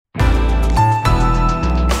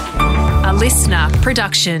listener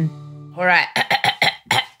production. All right.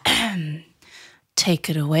 Take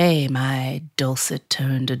it away, my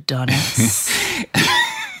dulcet-toned Adonis.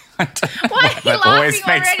 Why are you That always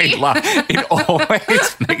laughing makes me already? laugh. It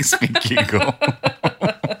always makes me giggle.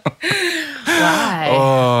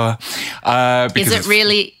 Why? Because Is it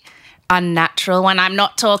really unnatural when I'm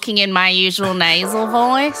not talking in my usual nasal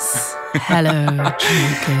voice? Hello,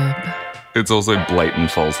 Jacob. It's also blatant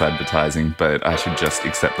false advertising, but I should just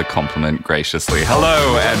accept the compliment graciously.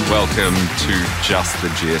 Hello and welcome to Just the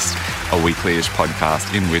Gist, a weekly-ish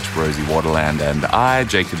podcast in which Rosie Waterland and I,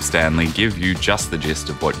 Jacob Stanley, give you just the gist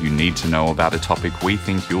of what you need to know about a topic we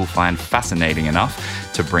think you'll find fascinating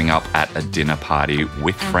enough to bring up at a dinner party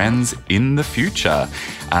with friends in the future.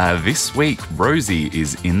 This week, Rosie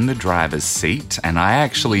is in the driver's seat, and I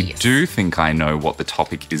actually do think I know what the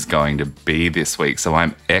topic is going to be this week, so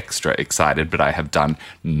I'm extra excited, but I have done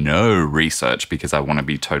no research because I want to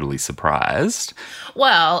be totally surprised.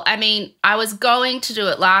 Well, I mean, I was going to do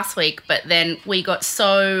it last week, but then we got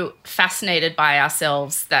so fascinated by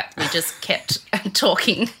ourselves that we just kept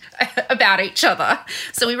talking about each other.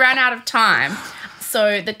 So we ran out of time.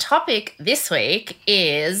 So the topic this week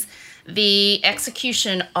is the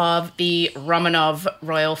execution of the Romanov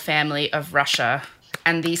royal family of Russia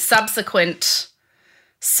and the subsequent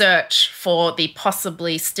search for the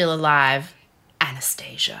possibly still alive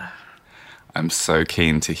Anastasia. I'm so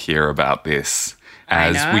keen to hear about this.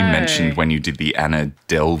 As I we know. mentioned when you did the Anna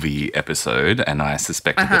Delvey episode, and I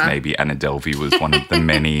suspected that maybe Anna Delvey was one of the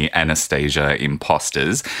many Anastasia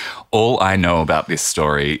imposters. All I know about this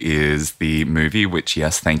story is the movie, which,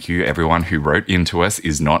 yes, thank you, everyone who wrote into us,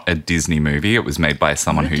 is not a Disney movie. It was made by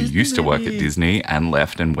someone who used to work at Disney and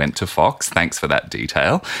left and went to Fox. Thanks for that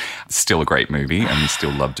detail. Still a great movie, and we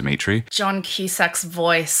still love Dimitri. John Cusack's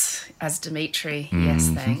voice as Dimitri. Yes,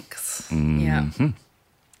 thanks. Yeah.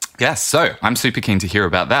 Yes, so I'm super keen to hear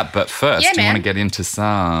about that. But first, Yeah, do you want to man. get into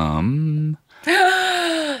some...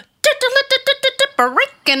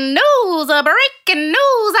 Breaking news, breaking news.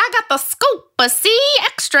 I got the scoop. See,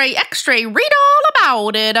 extra, extra. Read all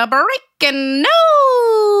about it. Breaking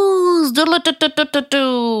news.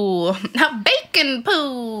 Bacon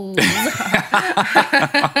poos.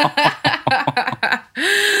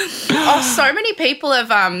 Oh, so many people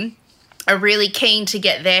have are really keen to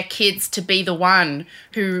get their kids to be the one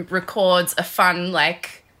who records a fun,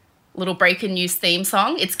 like, little breaking news theme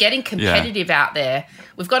song. It's getting competitive out there.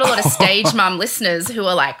 We've got a lot of stage mum listeners who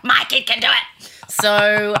are like, my kid can do it.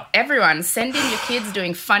 So everyone, send in your kids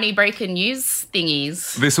doing funny breaking news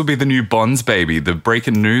thingies. This will be the new Bonds baby, the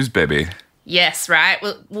breaking news baby. Yes, right?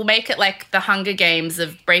 We'll make it like the Hunger Games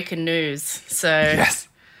of breaking news. So Yes.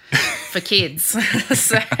 for kids.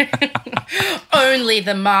 So only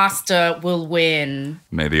the master will win.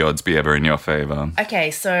 May the odds be ever in your favour.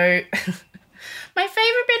 Okay, so my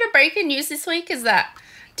favourite bit of breaking news this week is that,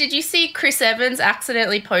 did you see Chris Evans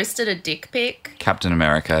accidentally posted a dick pic? Captain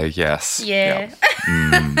America, yes. Yeah.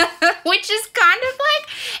 Yep. Which is kind of like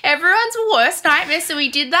everyone's worst nightmare. So he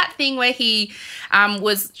did that thing where he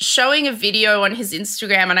was showing a video on his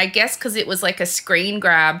Instagram, and I guess because it was like a screen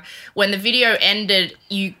grab, when the video ended,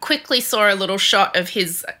 you quickly saw a little shot of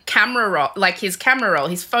his camera roll,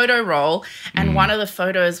 his photo roll, and one of the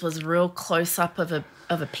photos was real close up of a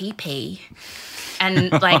pee-pee.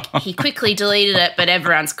 And, like, he quickly deleted it, but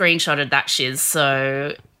everyone screenshotted that shiz,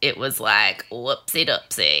 so it was like,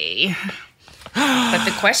 whoopsie-doopsie. But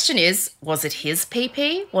the question is, was it his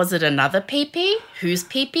pee-pee? Was it another pee-pee? Whose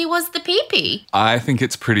pee-pee was the pee-pee? I think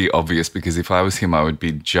it's pretty obvious because if I was him, I would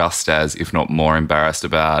be just as, if not more, embarrassed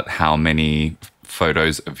about how many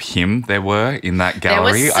photos of him there were in that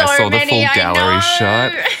gallery. so I saw the many, full I gallery know.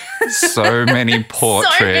 shot. So many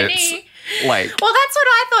portraits. So many. Like, Well, that's what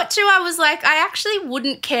I thought too. I was like, I actually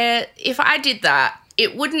wouldn't care if I did that.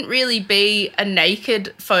 It wouldn't really be a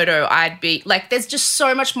naked photo. I'd be like, there's just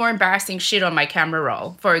so much more embarrassing shit on my camera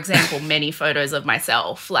roll. For example, many photos of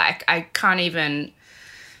myself. Like, I can't even,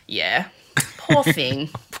 poor thing.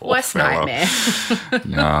 Worst fella. nightmare.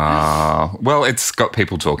 well, it's got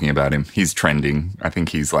people talking about him. He's trending. I think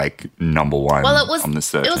he's like number one Well, it was on the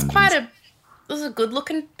search it was engines. it was a good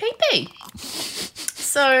looking PP.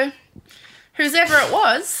 So, whose ever it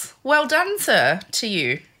was, well done, sir, to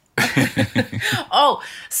you. Oh,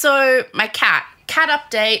 so my cat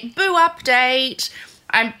update, boo update.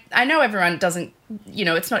 I know everyone doesn't,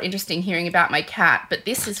 it's not interesting hearing about my cat, but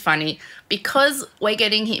this is funny because we're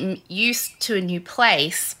getting him used to a new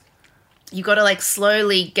place. You got to like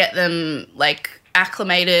slowly get them like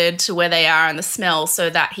acclimated to where they are and the smell so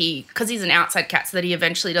that because he's an outside cat, so that he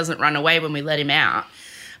eventually doesn't run away when we let him out.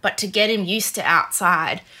 But to get him used to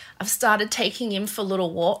outside, I've started taking him for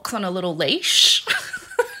little walks on a little leash.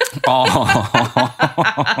 Oh.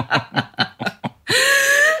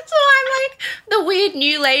 So I'm like the weird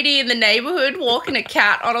new lady in the neighborhood walking a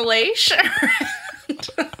cat on a leash.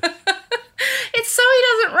 It's so he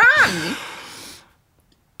doesn't run.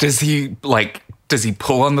 Does he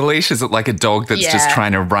pull on the leash? Is it like a dog that's just Yeah.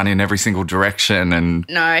 trying to run in every single direction and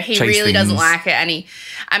No, he chase really doesn't things? like it. And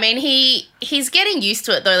he's getting used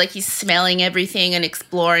to it though. Like he's smelling everything and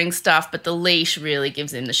exploring stuff, but the leash really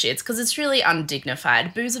gives him the shits because it's really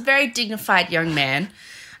undignified. Boo's a very dignified young man.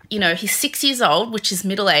 You know, he's 6 years old, which is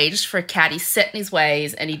middle-aged for a cat. He's set in his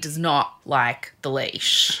ways and he does not like the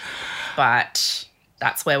leash. But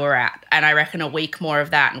that's where we're at. And I reckon a week more of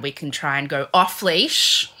that and we can try and go off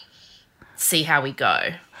leash, see how we go.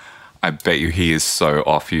 I bet you he is so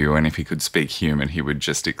off you, and if he could speak human, he would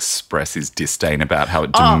just express his disdain about how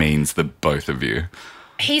it demeans the both of you.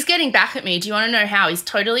 He's getting back at me. Do you want to know how? He's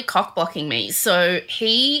totally cock-blocking me. So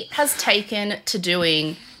he has taken to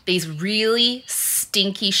doing these really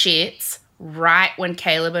stinky shits right when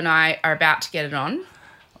Caleb and I are about to get it on.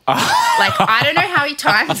 Like, I don't know how he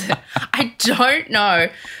times it. I don't know.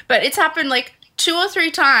 But it's happened like 2 or 3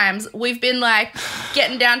 times. We've been like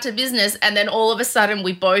getting down to business and then all of a sudden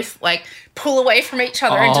we both like pull away from each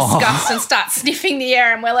other in disgust and start sniffing the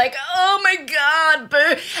air and we're like, oh my God,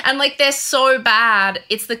 boo. And like they're so bad.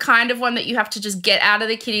 It's the kind of one that you have to just get out of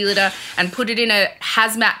the kitty litter and put it in a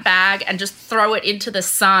hazmat bag and just throw it into the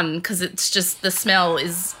sun because it's just the smell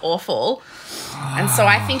is awful. And so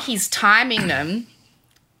I think he's timing them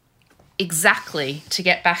exactly to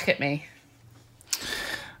get back at me.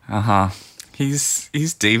 He's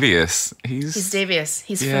devious. He's devious.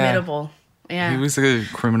 He's formidable. Yeah. He was a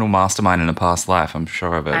criminal mastermind in a past life, I'm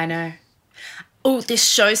sure of it. I know. Oh, this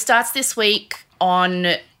show starts this week on,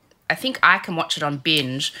 I think I can watch it on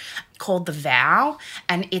Binge, called The Vow,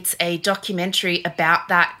 and it's a documentary about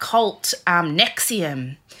that cult,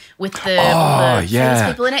 NXIVM, with all the famous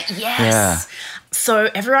people in it. Yes. Yeah. So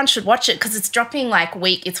everyone should watch it because it's dropping like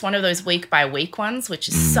it's one of those week by week ones, which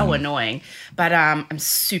is so annoying. But I'm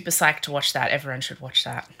super psyched to watch that. Everyone should watch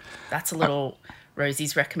that. That's a little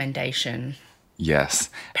Rosie's recommendation. Yes.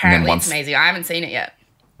 Apparently it's amazing. I haven't seen it yet.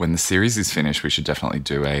 When the series is finished, we should definitely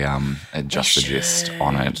do a Just the Gist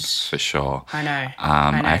on it for sure. I know.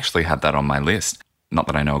 I actually had that on my list. Not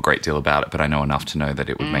that I know a great deal about it, but I know enough to know that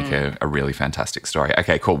it would make a really fantastic story.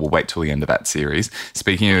 Okay, cool. We'll wait till the end of that series.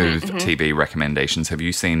 Speaking of TV recommendations, have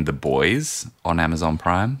you seen The Boys on Amazon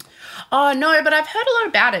Prime? Oh, no, but I've heard a lot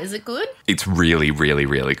about it. Is it good? It's really, really,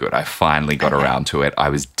 really good. I finally got around to it. I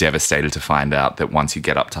was devastated to find out that once you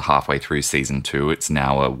get up to halfway through season 2, it's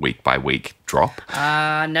now a week-by-week drop.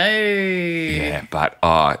 No. Yeah, but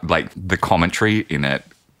like the commentary in it,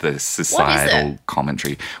 the societal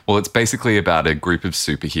commentary. Well, it's basically about a group of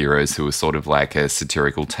superheroes who are sort of like a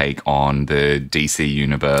satirical take on the DC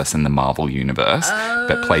universe and the Marvel universe,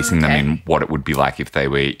 but placing them in what it would be like if they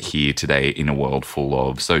were here today in a world full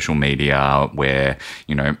of social media where,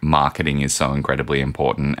 you know, marketing is so incredibly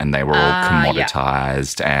important and they were all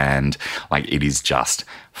commoditized and like it is just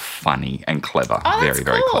funny and clever. Oh, very,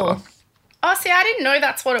 very clever. Oh, see, I didn't know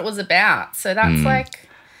that's what it was about. So that's like,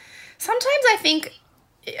 sometimes I think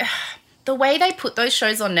the way they put those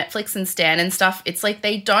shows on Netflix and Stan and stuff, it's like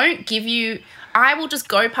they don't give you, I will just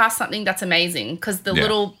go past something that's amazing because the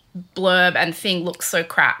little blurb and thing looks so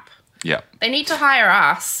crap. Yeah. They need to hire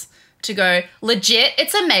us to go, legit,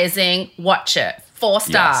 it's amazing, watch it. 4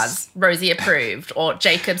 stars, Rosie approved, or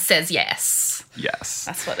Jacob says yes. Yes.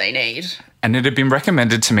 That's what they need. And it had been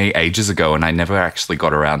recommended to me ages ago and I never actually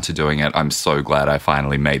got around to doing it. I'm so glad I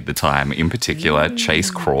finally made the time. In particular,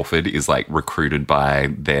 Chase Crawford is like recruited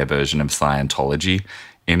by their version of Scientology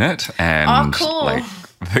in it. And cool. like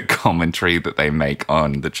the commentary that they make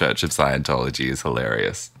on the Church of Scientology is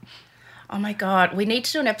hilarious. Oh my God, we need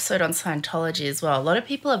to do an episode on Scientology as well. A lot of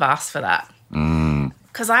people have asked for that.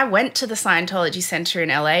 Because I went to the Scientology Center in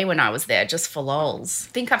LA when I was there just for lols.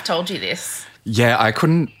 I think I've told you this. Yeah, I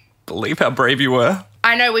couldn't believe how brave you were.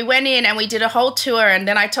 I know, we went in and we did a whole tour and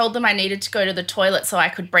then I told them I needed to go to the toilet so I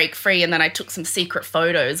could break free and then I took some secret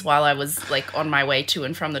photos while I was like on my way to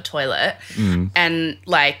and from the toilet. And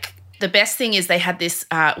like the best thing is they had this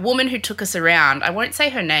woman who took us around. I won't say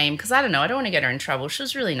her name because I don't know, I don't want to get her in trouble. She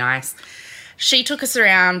was really nice. She took us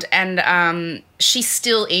around and she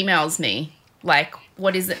still emails me like,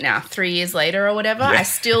 what is it now, 3 years later or whatever? I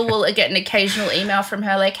still will get an occasional email from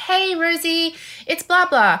her like, hey, Rosie, it's blah,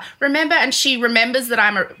 blah. Remember? And she remembers that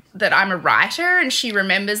I'm a writer and she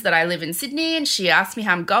remembers that I live in Sydney and she asked me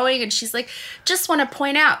how I'm going and she's like, just want to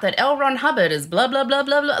point out that L. Ron Hubbard is blah, blah, blah,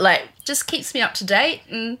 blah, blah. Like, just keeps me up to date.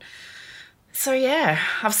 And so, yeah,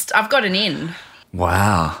 I've got an in.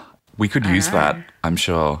 Wow. We could use that, I'm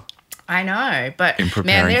sure, I know, but in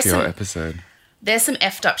preparing man, for your episode. there's some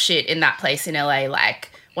effed up shit in that place in LA.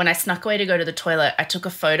 Like, when I snuck away to go to the toilet, I took a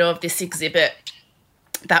photo of this exhibit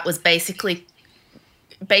that was basically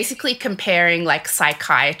comparing like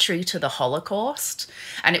psychiatry to the Holocaust,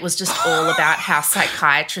 and it was just all about how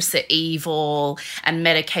psychiatrists are evil and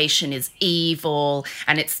medication is evil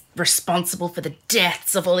and it's responsible for the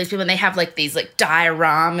deaths of all these people, and they have like these like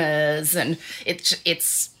dioramas, and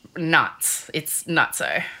it's nuts. It's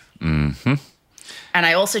nutso. Mm-hmm. And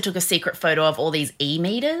I also took a secret photo of all these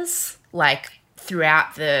e-meters like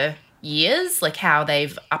throughout the years, like how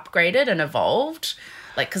they've upgraded and evolved.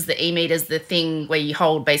 Like, because the e-meter's the thing where you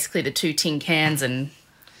hold basically the 2 tin cans and,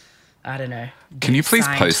 I don't know. Can you please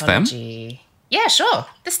post them? Yeah, sure.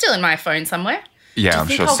 They're still in my phone somewhere. Yeah, I'm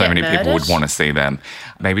sure so many people would want to see them.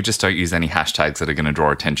 Maybe just don't use any hashtags that are going to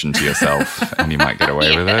draw attention to yourself and you might get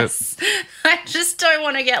away with it. I just don't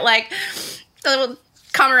want to get like,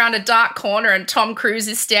 come around a dark corner and Tom Cruise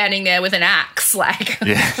is standing there with an axe. Like,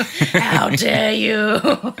 how dare you?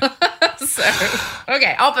 So,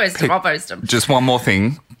 okay, I'll post them. Just one more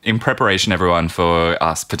thing. In preparation, everyone, for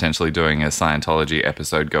us potentially doing a Scientology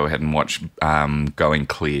episode, go ahead and watch Going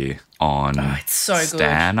Clear on it's so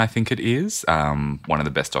Stan, good. I think it is. One of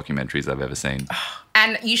the best documentaries I've ever seen.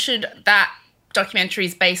 And that documentary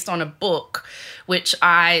is based on a book, which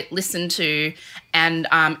I listened to, and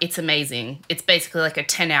it's amazing. It's basically like a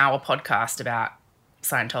 10-hour podcast about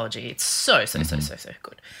Scientology. It's so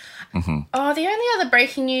good. Mm-hmm. Oh, the only other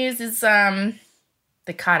breaking news is the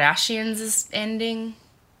Kardashians is ending.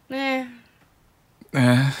 I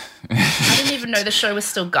didn't even know the show was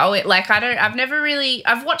still going. Like,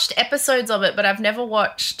 I've watched episodes of it, but I've never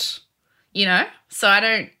watched, so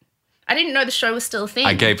I didn't know the show was still a thing.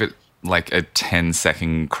 I gave it like a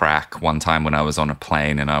 10-second crack one time when I was on a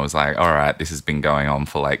plane, and I was like, all right, this has been going on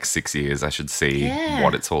for like 6 years. I should see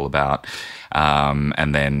what it's all about.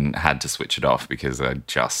 And then had to switch it off because I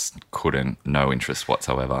just couldn't, no interest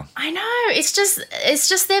whatsoever. I know. It's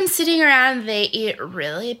just them sitting around. They eat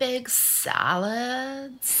really big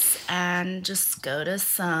salads and just go to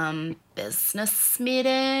some business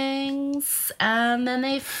meetings, and then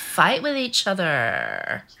they fight with each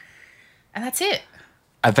other. And that's it.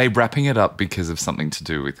 Are they wrapping it up because of something to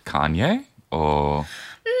do with Kanye, or?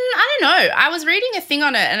 I don't know. I was reading a thing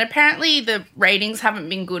on it, and apparently the ratings haven't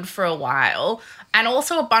been good for a while, and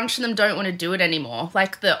also a bunch of them don't want to do it anymore.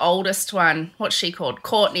 Like the oldest one, what's she called?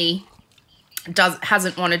 Courtney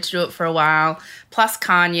hasn't wanted to do it for a while. Plus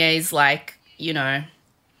Kanye's like,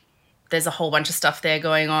 there's a whole bunch of stuff there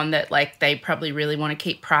going on that like they probably really want to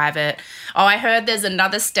keep private. Oh, I heard there's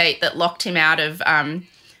another state that locked him out of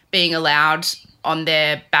being allowed on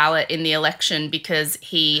their ballot in the election because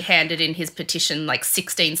he handed in his petition like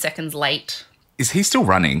 16 seconds late. Is he still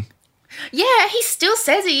running? Yeah, he still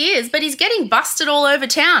says he is, but he's getting busted all over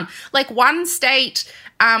town. Like one state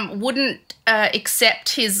wouldn't accept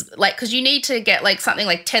his, like, because you need to get like something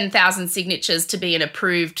like 10,000 signatures to be an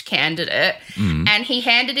approved candidate. And he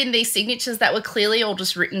handed in these signatures that were clearly all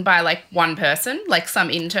just written by like one person, like some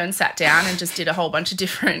intern sat down and just did a whole bunch of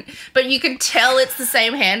different, but you can tell it's the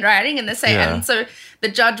same handwriting and the same. Yeah. And so the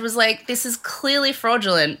judge was like, this is clearly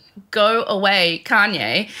fraudulent. Go away,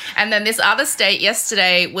 Kanye. And then this other state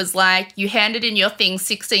yesterday was like, you handed in your thing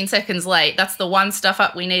 16 seconds late. That's the one stuff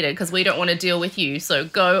up we needed because we don't want to deal with you. So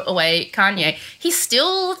go away, Kanye. He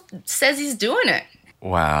still says he's doing it.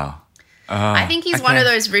 Wow. I think he's one of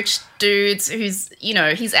those rich dudes who's,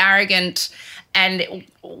 he's arrogant, and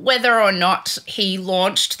whether or not he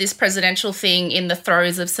launched this presidential thing in the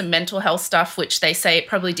throes of some mental health stuff, which they say it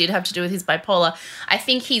probably did have to do with his bipolar, I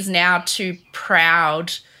think he's now too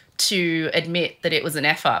proud to admit that it was an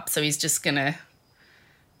F-up. So he's just going to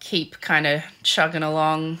keep kind of chugging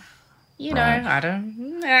along, right. I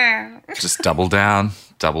don't. Just double down.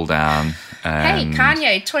 And... Hey,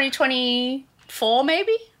 Kanye, 2024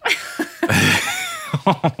 maybe?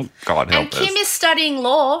 Oh, God help us. And Kim is studying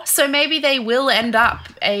law, so maybe they will end up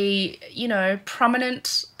a,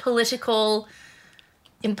 prominent political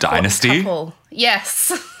dynasty. Couple.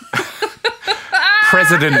 Yes.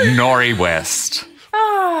 President Nori West.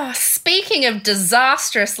 Oh, speaking of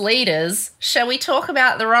disastrous leaders, shall we talk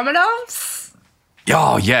about the Romanovs?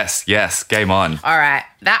 Oh, yes. Game on. All right.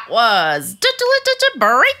 That was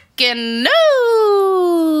breaking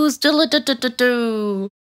news.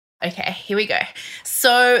 Okay, here we go.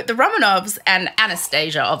 So the Romanovs, and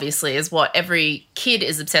Anastasia obviously is what every kid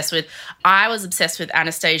is obsessed with. I was obsessed with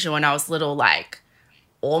Anastasia when I was little, like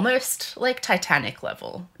almost like Titanic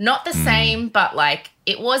level. Not the same, but like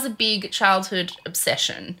it was a big childhood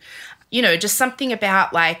obsession. You know, just something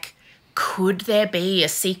about like, could there be a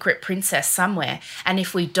secret princess somewhere? And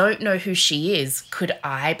if we don't know who she is, could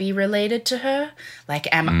I be related to her?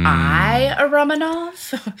 Like, am I a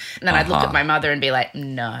Romanov? And then I'd look at my mother and be like,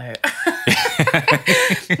 no,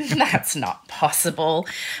 that's not possible.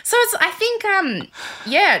 So I think,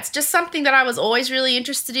 it's just something that I was always really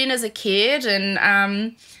interested in as a kid.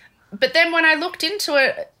 And, but then when I looked into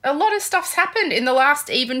it, a lot of stuff's happened in the last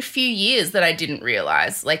even few years that I didn't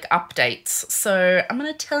realise, like updates. So I'm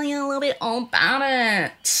going to tell you a little bit all about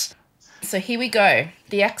it. So here we go.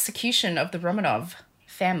 The execution of the Romanov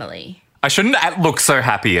family. I shouldn't look so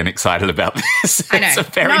happy and excited about this. I know. It's a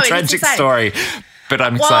very tragic story, but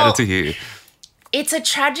I'm excited to hear. It's a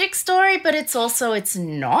tragic story, but it's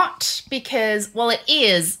not because, well, it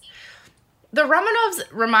is. The Romanovs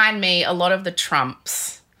remind me a lot of the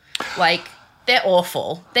Trumps. Like, they're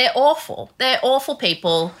awful. They're awful. They're awful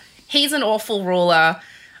people. He's an awful ruler.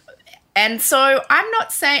 And so I'm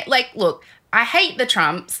not saying, like, look, I hate the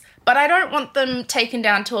Trumps, but I don't want them taken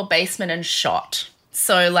down to a basement and shot.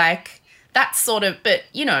 So, like, that's sort of, but,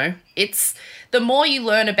 you know, it's, the more you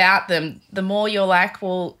learn about them, the more you're like,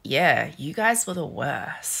 well, yeah, you guys were the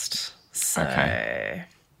worst. So, okay.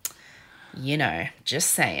 You know,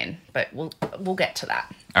 just saying. But we'll get to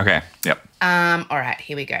that. Okay, yep. All right,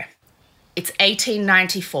 here we go. It's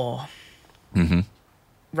 1894. Mm-hmm.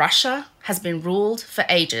 Russia has been ruled for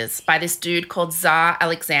ages by this dude called Tsar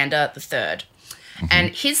Alexander III. Mm-hmm.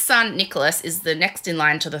 And his son, Nicholas, is the next in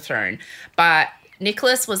line to the throne. But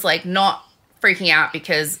Nicholas was, like, not freaking out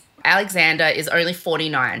because Alexander is only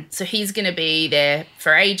 49. So he's going to be there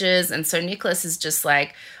for ages. And so Nicholas is just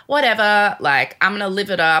like, whatever, like, I'm going to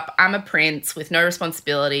live it up. I'm a prince with no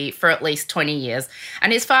responsibility for at least 20 years.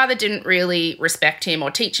 And his father didn't really respect him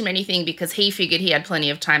or teach him anything because he figured he had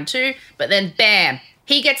plenty of time too. But then, bam,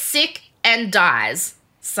 he gets sick and dies.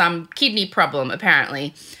 Some kidney problem,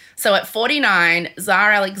 apparently. So at 49,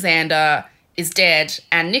 Tsar Alexander is dead,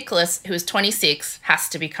 and Nicholas, who is 26, has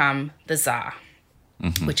to become the Tsar,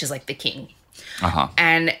 which is like the king.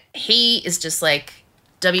 And he is just like,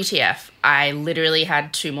 WTF, I literally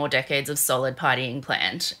had 2 more decades of solid partying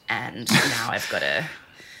planned, and now I've got to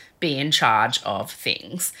be in charge of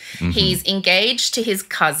things. He's engaged to his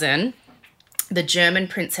cousin, the German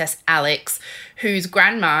Princess Alex, whose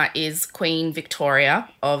grandma is Queen Victoria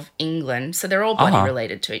of England. So they're all bloody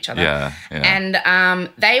related to each other. Yeah. And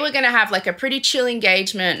they were going to have like a pretty chill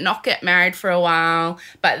engagement, not get married for a while.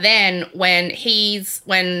 But then when his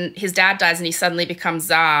dad dies and he suddenly becomes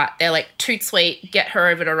Tsar, they're like, toot sweet, get her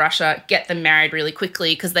over to Russia, get them married really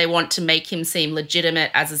quickly because they want to make him seem legitimate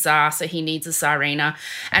as a Tsar, so he needs a Tsarina.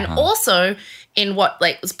 And also, in what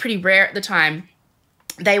like was pretty rare at the time,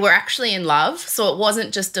 they were actually in love, so it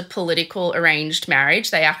wasn't just a political arranged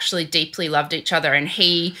marriage. They actually deeply loved each other, and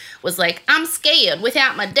he was like, I'm scared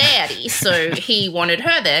without my daddy. So he wanted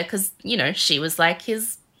her there because, you know, she was like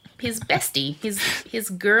his bestie, his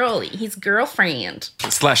girlie, his girlfriend.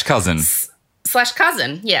 Slash cousin. Slash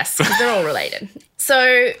cousin, yes, because they're all related.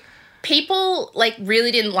 So people like really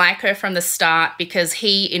didn't like her from the start because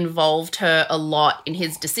he involved her a lot in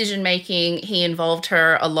his decision making. He involved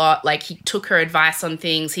her a lot, like he took her advice on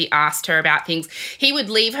things. He asked her about things. He would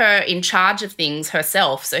leave her in charge of things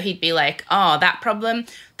herself. So he'd be like, oh, that problem,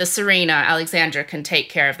 the Tsarina, Alexandra, can take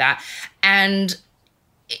care of that. And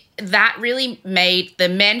that really made the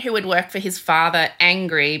men who would work for his father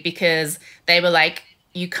angry because they were like,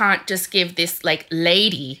 you can't just give this like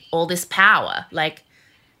lady all this power. Like,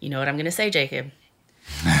 you know what I'm going to say, Jacob?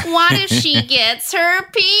 What if she gets her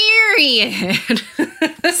period?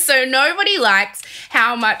 So nobody likes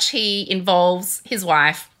how much he involves his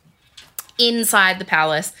wife inside the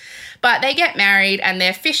palace. But they get married and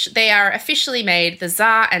they are officially made the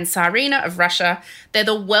Tsar and Tsarina of Russia. They're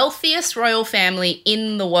the wealthiest royal family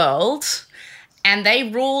in the world, and they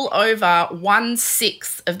rule over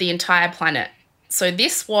 1/6 of the entire planet. So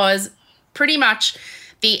this was pretty much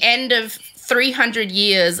the end of 300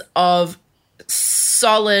 years of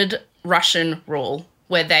solid Russian rule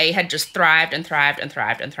where they had just thrived and thrived and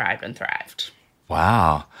thrived and thrived and thrived.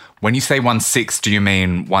 Wow. When you say 1/6, do you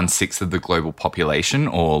mean 1/6 of the global population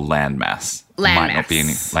or landmass? Might not be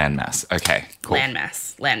any landmass. Okay, cool.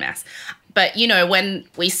 Landmass. But, you know, when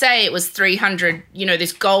we say it was 300, you know,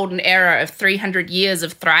 this golden era of 300 years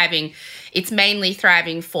of thriving, it's mainly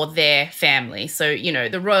thriving for their family. So, you know,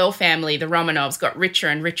 the royal family, the Romanovs, got richer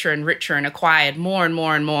and richer and richer and acquired more and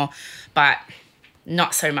more and more, but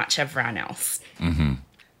not so much everyone else.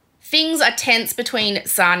 things are tense between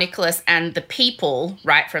Tsar Nicholas and the people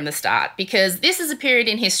right from the start, because this is a period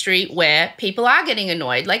in history where people are getting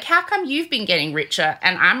annoyed. Like, how come you've been getting richer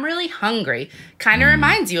and I'm really hungry? Kind of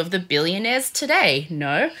reminds you of the billionaires today,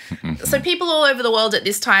 no? So people all over the world at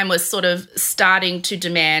this time were sort of starting to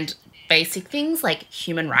demand basic things like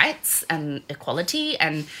human rights and equality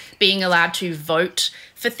and being allowed to vote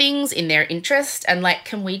for things in their interest. And like,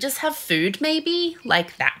 can we just have food maybe?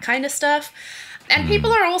 Like that kind of stuff. And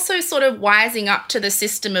people are also sort of wising up to the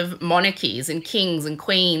system of monarchies and kings and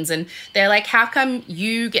queens. And they're like, how come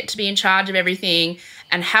you get to be in charge of everything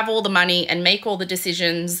and have all the money and make all the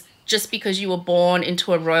decisions just because you were born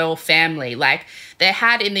into a royal family? Like, there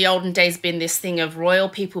had in the olden days been this thing of royal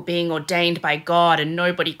people being ordained by God and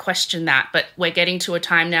nobody questioned that. But we're getting to a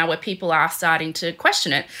time now where people are starting to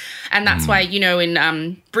question it. And that's why, you know,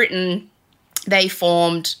 in Britain, they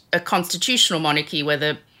formed a constitutional monarchy where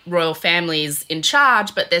the royal family is in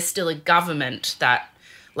charge, but there's still a government that,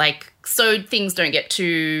 like, so things don't get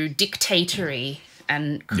too dictatory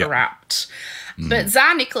and corrupt. Yep. But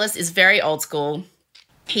Tsar Nicholas is very old school.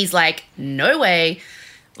 He's like, no way.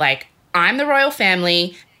 Like, I'm the royal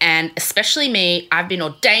family, and especially me, I've been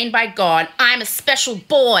ordained by God. I'm a special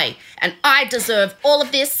boy, and I deserve all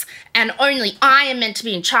of this, and only I am meant to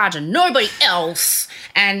be in charge and nobody else.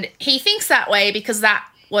 And he thinks that way because that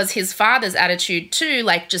was his father's attitude too,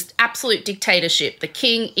 like just absolute dictatorship. The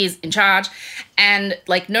king is in charge and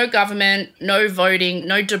like no government, no voting,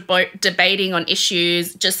 no debating on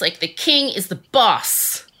issues, just like the king is the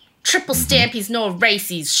boss. Triple stampies, no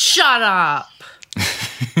racies, shut up.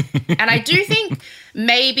 And I do think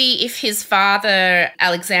maybe if his father,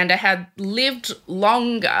 Alexander, had lived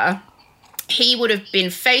longer, he would have been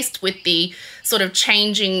faced with the sort of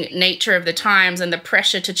changing nature of the times and the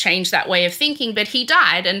pressure to change that way of thinking. But he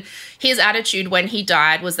died, and his attitude when he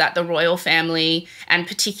died was that the royal family, and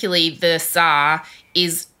particularly the Tsar,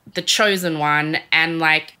 is the chosen one. And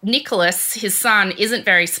like Nicholas, his son, isn't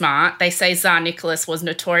very smart. They say Tsar Nicholas was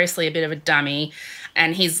notoriously a bit of a dummy,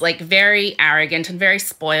 and he's like very arrogant and very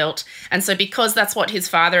spoilt. And so because that's what his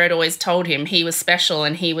father had always told him, he was special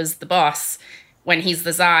and he was the boss when he's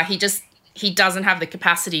the Tsar, he doesn't have the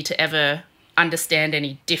capacity to ever understand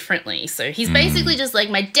any differently. So he's basically just like,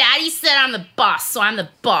 my daddy said I'm the boss, so I'm the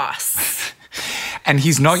boss. And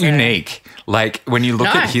he's not unique. Like, when you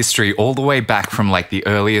look at history all the way back from like the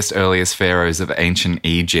earliest pharaohs of ancient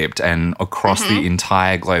Egypt and across the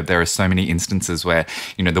entire globe, there are so many instances where,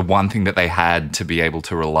 you know, the one thing that they had to be able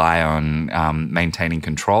to rely on maintaining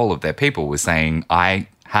control of their people was saying, I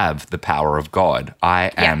have the power of God.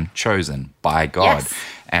 I am chosen by God. Yes.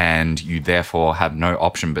 And you therefore have no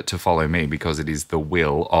option but to follow me because it is the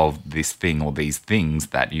will of this thing or these things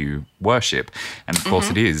that you worship. And of course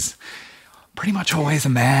it is pretty much always a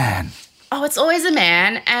man. Oh, it's always a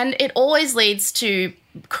man, and it always leads to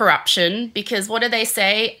corruption because what do they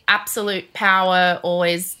say? Absolute power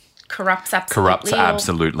always corrupts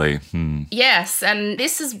absolutely. Yes, and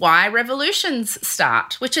this is why revolutions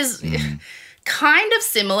start, which is kind of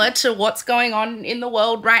similar to what's going on in the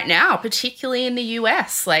world right now, particularly in the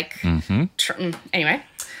US. Like, anyway,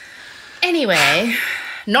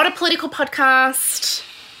 not a political podcast.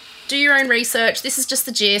 Do your own research. This is just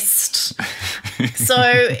the gist.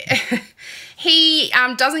 So he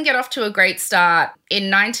doesn't get off to a great start. In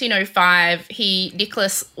 1905,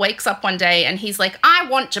 Nicholas wakes up one day and he's like, I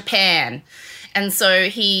want Japan. And so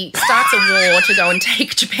he starts a war to go and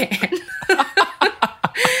take Japan.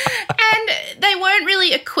 And they weren't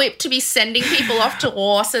really equipped to be sending people off to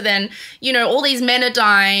war. So then, you know, all these men are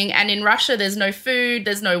dying. And in Russia, there's no food,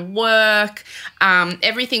 there's no work.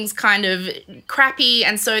 Everything's kind of crappy.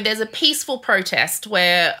 And so there's a peaceful protest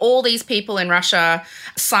where all these people in Russia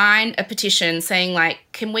sign a petition saying, like,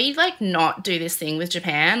 can we, like, not do this thing with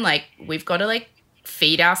Japan? Like, we've got to, like,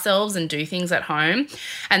 feed ourselves and do things at home.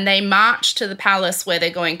 And they march to the palace where they're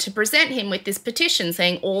going to present him with this petition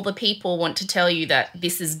saying all the people want to tell you that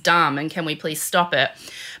this is dumb and can we please stop it.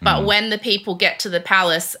 But when the people get to the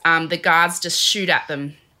palace, the guards just shoot at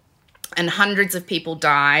them and hundreds of people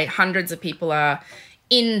die. Hundreds of people are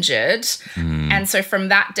injured. And so from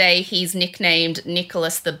that day, he's nicknamed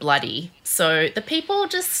Nicholas the Bloody. So the people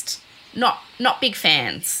just not big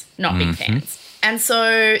fans, big fans. And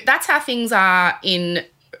so that's how things are in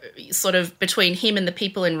sort of between him and the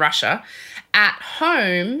people in Russia. At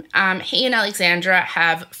home, he and Alexandra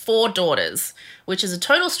have 4 daughters, which is a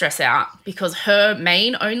total stress out because her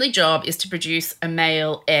main only job is to produce a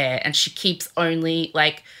male heir, and she keeps only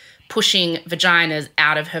like pushing vaginas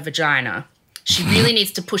out of her vagina. She really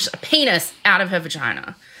needs to push a penis out of her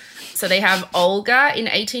vagina. So they have Olga in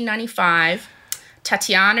 1895,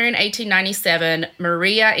 Tatiana in 1897,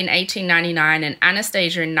 Maria in 1899, and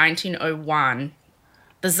Anastasia in 1901.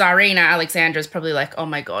 The Tsarina Alexandra is probably like, oh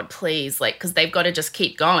my God, please, like, because they've got to just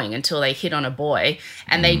keep going until they hit on a boy.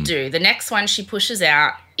 And they do. The next one she pushes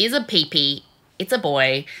out is a peepee. It's a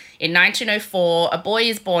boy. In 1904, a boy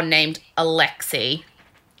is born named Alexei.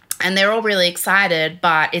 And they're all really excited,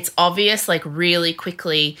 but it's obvious, like, really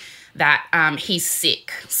quickly that he's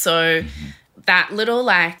sick. So that little,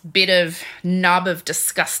 like, bit of nub of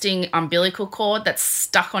disgusting umbilical cord that's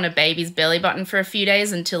stuck on a baby's belly button for a few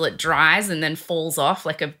days until it dries and then falls off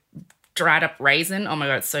like a dried up raisin. Oh my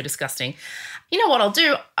God, it's so disgusting. You know what I'll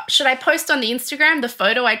do? Should I post on the Instagram the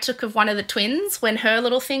photo I took of one of the twins when her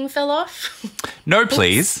little thing fell off? No,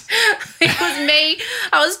 please. It was me.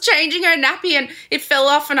 I was changing her nappy and it fell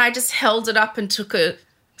off and I just held it up and took a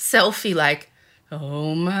selfie like,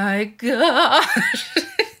 oh my God.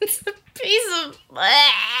 It's a piece of...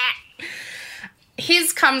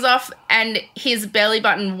 His comes off and his belly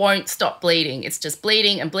button won't stop bleeding. It's just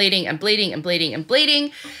bleeding and bleeding and bleeding and bleeding and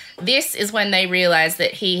bleeding. This is when they realize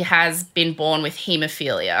that he has been born with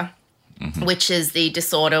hemophilia, which is the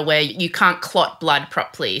disorder where you can't clot blood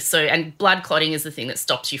properly. So, and blood clotting is the thing that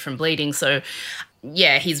stops you from bleeding. So,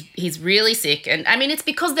 yeah, he's really sick. And, I mean, it's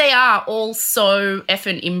because they are all so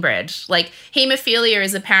effing inbred. Like, hemophilia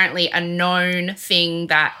is apparently a known thing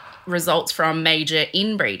that results from major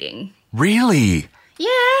inbreeding. Really?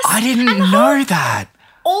 Yes. I didn't know that.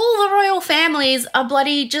 All the royal families are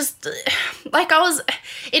bloody just, like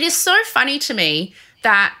it is so funny to me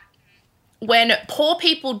that when poor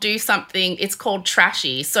people do something, it's called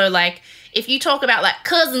trashy. So, like, if you talk about, like,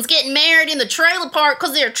 cousins getting married in the trailer park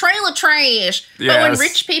because they're trailer trash, but when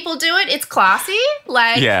rich people do it, it's classy.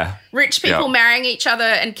 Like, rich people marrying each other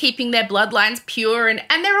and keeping their bloodlines pure, and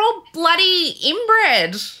they're all bloody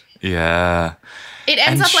inbred. Yeah. It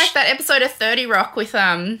ends up like that episode of 30 Rock with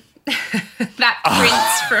that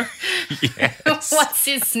prince from what's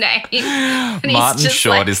his name? And Martin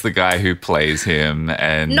Short is the guy who plays him,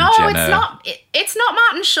 and no, Jenna... it's not. It's not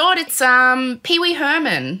Martin Short. It's Pee Wee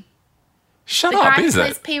Herman. Shut up! Is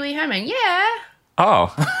it? It's Pee Wee Herman. Yeah.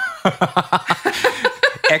 Oh.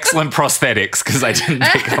 Excellent prosthetics, because I didn't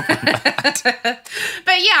pick up on that.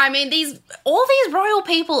 But yeah, I mean, all these royal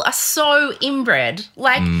people are so inbred.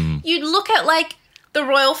 Like, you look at, like, the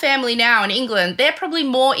royal family now in England, they're probably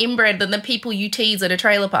more inbred than the people you tease at a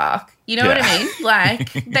trailer park. You know what I mean?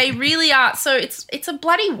 Like, they really are. So it's a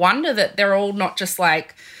bloody wonder that they're all not just,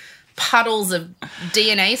 like, puddles of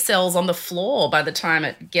DNA cells on the floor by the time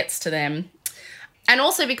it gets to them. And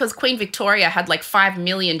also because Queen Victoria had, like, 5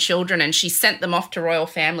 million children and she sent them off to royal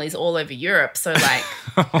families all over Europe. So, like,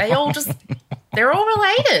 they're all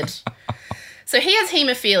related. So he has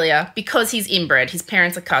haemophilia because he's inbred. His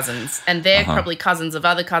parents are cousins, and they're probably cousins of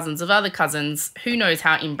other cousins of other cousins. Who knows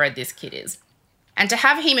how inbred this kid is? And to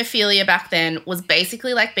have haemophilia back then was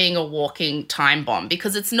basically like being a walking time bomb,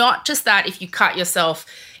 because it's not just that if you cut yourself,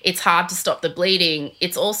 it's hard to stop the bleeding.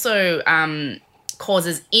 It's also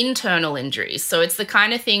causes internal injuries. So it's the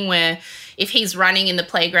kind of thing where if he's running in the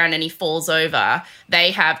playground and he falls over,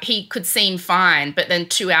 he could seem fine, but then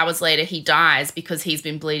 2 hours later he dies because he's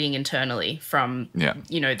been bleeding internally from,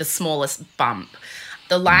 the smallest bump.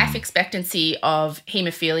 The life expectancy of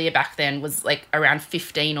haemophilia back then was like around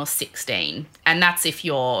 15 or 16. And that's if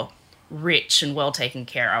you're rich and well taken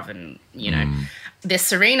care of and, The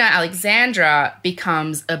Tsarina Alexandra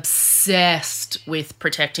becomes obsessed with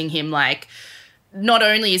protecting him. Like, not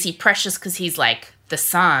only is he precious because he's like the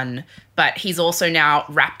son, but he's also now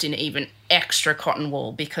wrapped in even extra cotton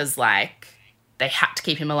wool because, like, they had to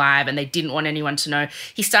keep him alive and they didn't want anyone to know.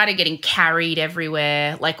 He started getting carried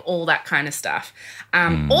everywhere, like all that kind of stuff.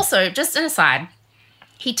 Also, just an aside,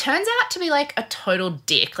 he turns out to be like a total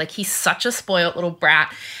dick. Like, he's such a spoiled little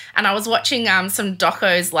brat. And I was watching some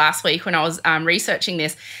docos last week when I was researching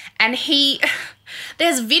this, and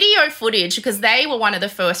there's video footage because they were one of the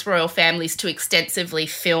first royal families to extensively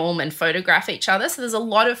film and photograph each other. So there's a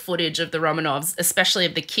lot of footage of the Romanovs, especially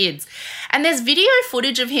of the kids. And there's video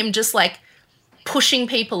footage of him just, like, pushing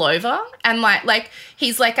people over, and like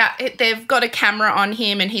he's like they've got a camera on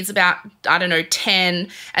him and he's about 10,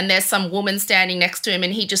 and there's some woman standing next to him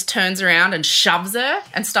and he just turns around and shoves her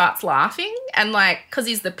and starts laughing, and like, because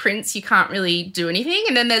he's the prince, you can't really do anything.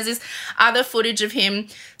 And then there's this other footage of him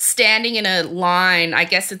standing in a line, I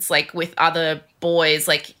guess it's like with other boys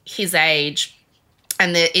like his age,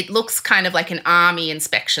 and it looks kind of like an army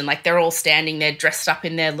inspection. Like, they're all standing there dressed up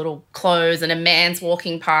in their little clothes and a man's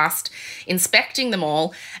walking past inspecting them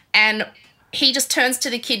all. And he just turns to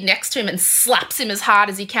the kid next to him and slaps him as hard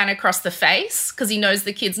as he can across the face because he knows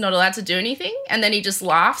the kid's not allowed to do anything. And then he just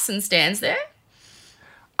laughs and stands there.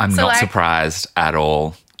 I'm So, not like, surprised at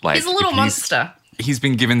all. Like, he's a little if monster. He's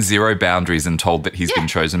been given zero boundaries and told that he's been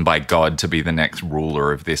chosen by God to be the next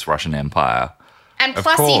ruler of this Russian Empire. And Of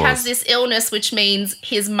plus he has course. this illness, which means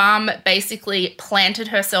his mum basically planted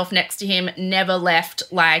herself next to him, never left.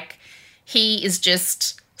 Like, he is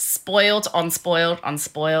just spoiled, unspoiled,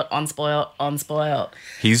 unspoiled, unspoiled, unspoiled.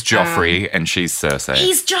 He's Joffrey and she's Cersei.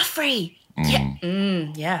 He's Joffrey.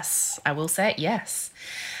 Yes, I will say it, yes.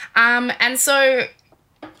 And so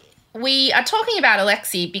we are talking about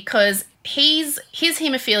Alexei because his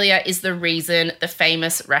haemophilia is the reason the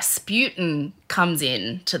famous Rasputin comes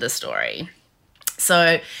in to the story.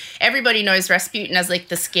 So everybody knows Rasputin as like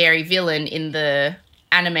the scary villain in the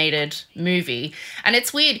animated movie. And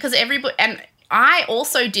it's weird because and I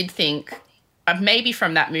also did think, maybe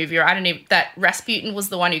from that movie, or I don't know, that Rasputin was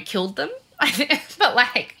the one who killed them. But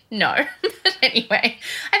like, no. But anyway,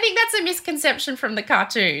 I think that's a misconception from the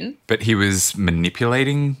cartoon. But he was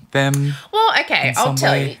manipulating them. Well, okay, in I'll some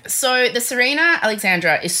tell way. you. So the Serena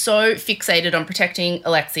Alexandra is so fixated on protecting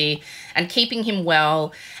Alexei and keeping him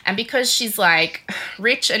well. And because she's like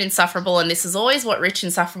rich and insufferable, and this is always what rich,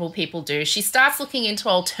 insufferable people do, she starts looking into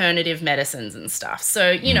alternative medicines and stuff. So,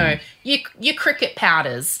 you know, your cricket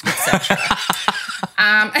powders, etc.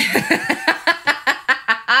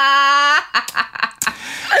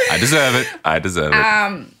 I deserve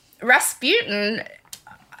it. Rasputin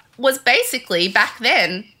was basically, back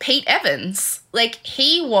then, Pete Evans. Like,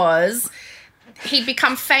 he'd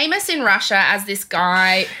become famous in Russia as this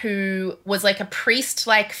guy who was like a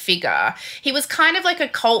priest-like figure. He was kind of like a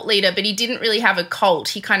cult leader, but he didn't really have a cult.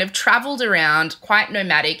 He kind of traveled around, quite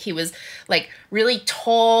nomadic. He was like really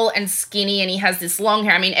tall and skinny, and he has this long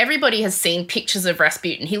hair. I mean, everybody has seen pictures of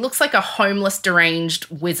Rasputin. He looks like a homeless, deranged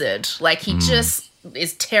wizard. Like, he just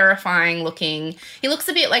is terrifying looking. He looks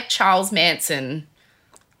a bit like Charles Manson,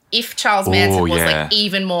 if Charles Manson was like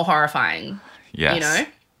even more horrifying. Yes. You know?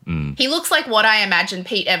 He looks like what I imagine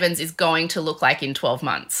Pete Evans is going to look like in 12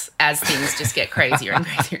 months as things just get crazier and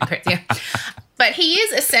crazier and crazier. But he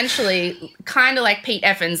is essentially kind of like Pete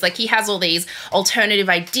Evans. Like, he has all these alternative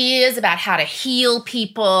ideas about how to heal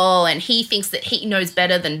people, and he thinks that he knows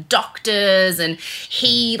better than doctors, and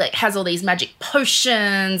he like has all these magic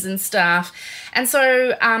potions and stuff. And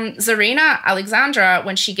so Zarina Alexandra,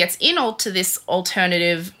 when she gets in all to this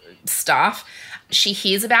alternative stuff, she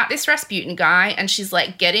hears about this Rasputin guy, and she's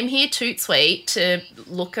like, get him here toot sweet to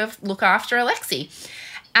look after Alexei.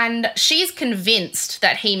 And she's convinced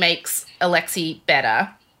that he makes Alexei better,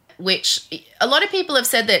 which a lot of people have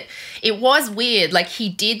said that it was weird. Like, he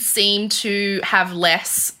did seem to have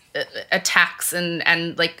less attacks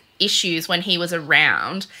and like issues when he was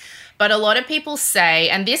around. But a lot of people say,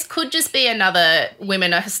 and this could just be another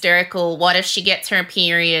women are hysterical, what if she gets her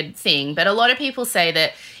period thing, but a lot of people say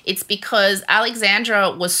that it's because Alexandra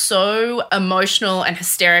was so emotional and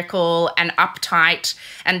hysterical and uptight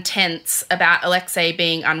and tense about Alexei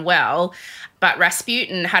being unwell, but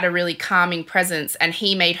Rasputin had a really calming presence, and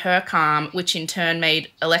he made her calm, which in turn made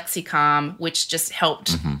Alexei calm, which just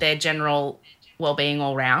helped their general well-being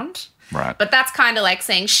all round. Right. But that's kind of like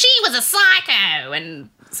saying she was a psycho, and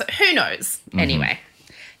so who knows? Anyway,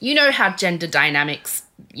 you know how gender dynamics,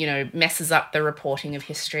 you know, messes up the reporting of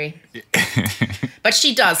history. But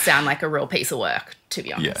she does sound like a real piece of work, to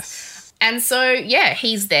be honest. Yes. And so, yeah,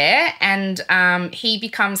 he's there, and he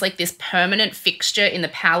becomes like this permanent fixture in the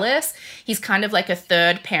palace. He's kind of like a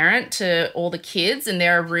third parent to all the kids, and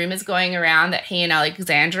there are rumors going around that he and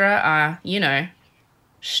Alexandra are, you know,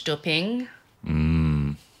 stooping.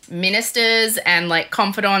 Ministers and like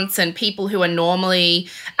confidants and people who are normally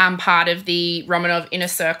part of the Romanov inner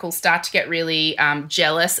circle start to get really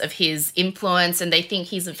jealous of his influence, and they think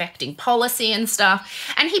he's affecting policy and stuff.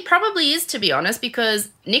 And he probably is, to be honest, because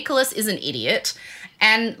Nicholas is an idiot.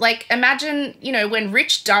 And like, imagine, you know, when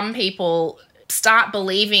rich, dumb people start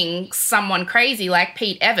believing someone crazy like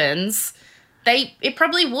Pete Evans, it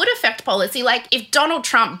probably would affect policy. Like, if Donald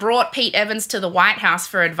Trump brought Pete Evans to the White House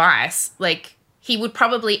for advice, like, he would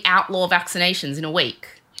probably outlaw vaccinations in a week.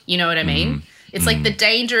 You know what I mean? It's like the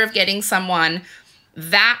danger of getting someone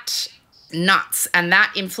that nuts and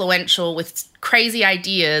that influential with crazy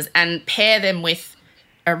ideas and pair them with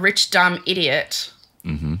a rich, dumb idiot.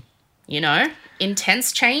 You know?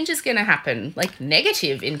 Intense change is going to happen, like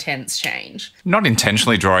negative intense change. Not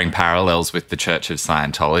intentionally drawing parallels with the Church of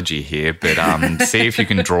Scientology here, but see if you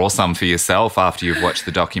can draw some for yourself after you've watched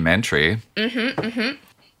the documentary.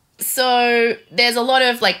 So there's a lot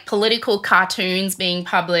of like political cartoons being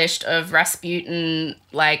published of Rasputin,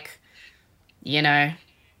 like, you know,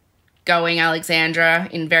 going Alexandra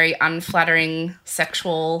in very unflattering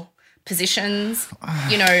sexual positions,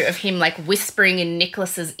 you know, of him like whispering in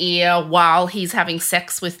Nicholas's ear while he's having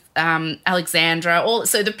sex with Alexandra.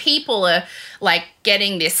 So the people are like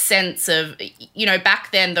getting this sense of, you know,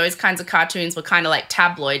 back then those kinds of cartoons were kind of like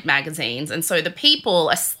tabloid magazines. And so the people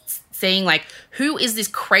are seeing like, who is this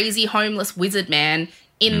crazy homeless wizard man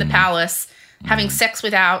in the palace having sex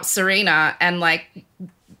with our Serena and like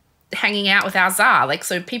hanging out with our Tsar? Like,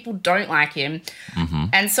 so people don't like him.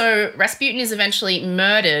 And so Rasputin is eventually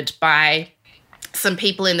murdered by some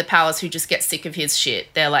people in the palace who just get sick of his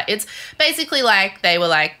shit. They're like, it's basically like they were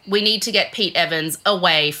like, we need to get Pete Evans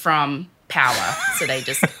away from power. So they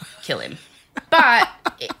just kill him. But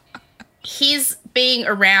his being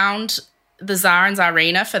around the Tsar and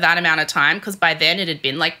Tsarina for that amount of time, because by then it had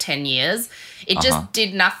been like 10 years, it just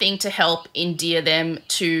did nothing to help endear them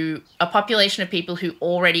to a population of people who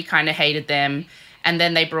already kind of hated them. And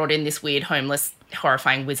then they brought in this weird, homeless,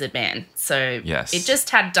 horrifying wizard man. So it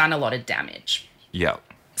just had done a lot of damage. Yeah.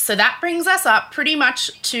 So that brings us up pretty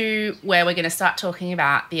much to where we're going to start talking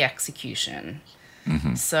about the execution.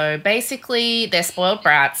 So basically, they're spoiled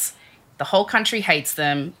brats. The whole country hates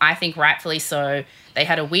them. I think rightfully so. They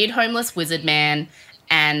had a weird homeless wizard man,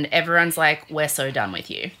 and everyone's like, we're so done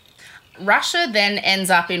with you. Russia then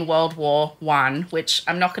ends up in World War I, which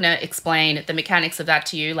I'm not going to explain the mechanics of that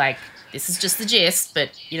to you. Like, this is just the gist,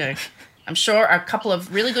 but, you know, I'm sure a couple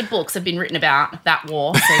of really good books have been written about that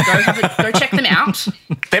war, so go check them out.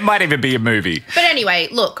 There might even be a movie. But anyway,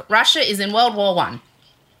 look, Russia is in World War I.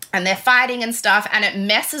 And they're fighting and stuff, and it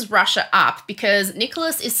messes Russia up because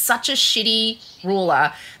Nicholas is such a shitty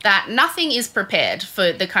ruler that nothing is prepared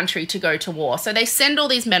for the country to go to war. So they send all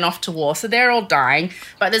these men off to war, so they're all dying,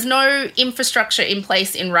 but there's no infrastructure in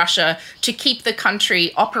place in Russia to keep the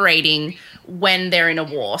country operating when they're in a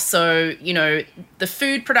war. So, you know, the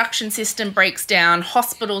food production system breaks down,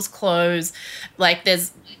 hospitals close, like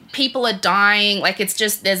people are dying, like it's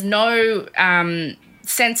just, there's no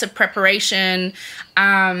sense of preparation,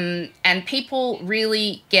 and people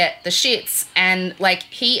really get the shits. And like,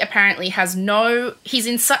 he apparently he's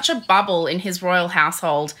in such a bubble in his royal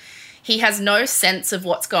household, he has no sense of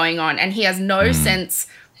what's going on, and he has no sense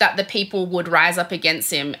that the people would rise up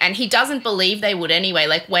against him, and he doesn't believe they would anyway.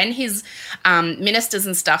 Like, when his ministers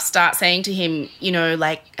and stuff start saying to him, you know,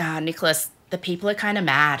 like, Nicholas, the people are kind of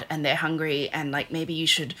mad and they're hungry, and like, maybe you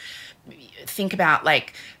should think about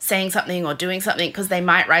like saying something or doing something because they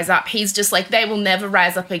might rise up. He's just like, they will never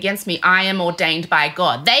rise up against me. I am ordained by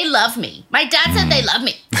God. They love me. My dad said they love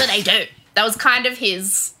me, so they do. That was kind of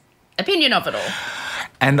his opinion of it all.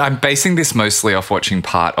 And I'm basing this mostly off watching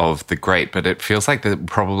part of The Great, but it feels like there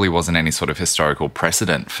probably wasn't any sort of historical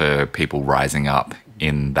precedent for people rising up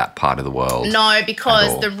in that part of the world. No,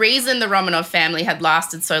 because the reason the Romanov family had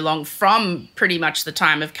lasted so long from pretty much the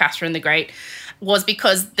time of Catherine the Great was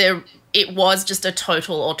because it was just a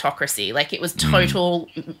total autocracy. Like, it was total,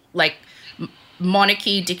 like,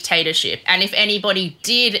 monarchy dictatorship. And if anybody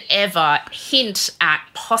did ever hint at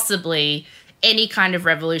possibly any kind of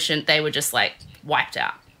revolution, they were just, like, wiped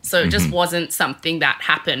out. So it just wasn't something that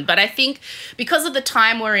happened. But I think because of the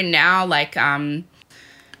time we're in now, like,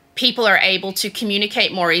 people are able to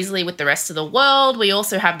communicate more easily with the rest of the world. We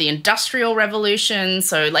also have the Industrial Revolution.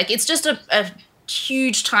 So, like, it's just a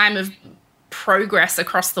huge time of progress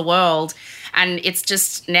across the world, and it's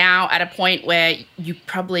just now at a point where you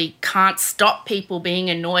probably can't stop people being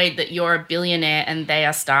annoyed that you're a billionaire and they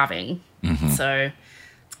are starving. So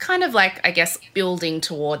it's kind of like, I guess, building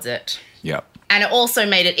towards it. Yep. And it also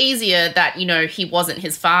made it easier that, you know, he wasn't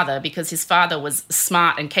his father, because his father was a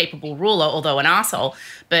smart and capable ruler, although an arsehole.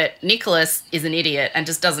 But Nicholas is an idiot and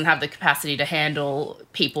just doesn't have the capacity to handle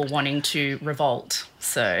people wanting to revolt.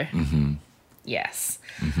 So, yes.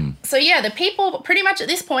 So, yeah, the people pretty much at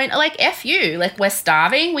this point are like, F you. Like, we're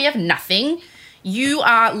starving. We have nothing. You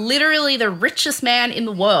are literally the richest man in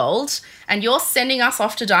the world, and you're sending us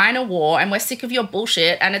off to die in a war, and we're sick of your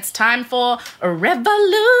bullshit, and it's time for a revolution.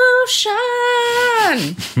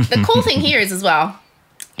 The cool thing here is, as well,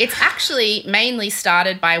 it's actually mainly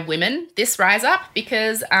started by women, this rise up,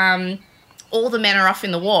 because all the men are off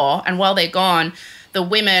in the war, and while they're gone, the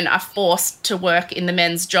women are forced to work in the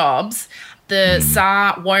men's jobs. The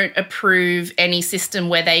Tsar won't approve any system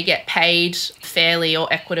where they get paid fairly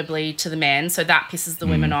or equitably to the men, so that pisses the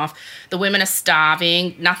women off. The women are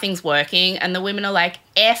starving, nothing's working, and the women are like,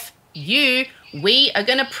 F you, we are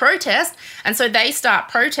going to protest. And so they start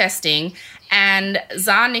protesting, and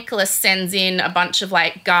Tsar Nicholas sends in a bunch of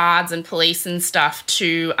like guards and police and stuff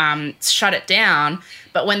to shut it down.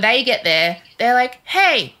 But when they get there, they're like,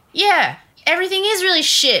 hey, yeah, everything is really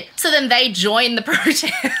shit. So then they join the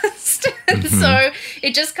protest. And so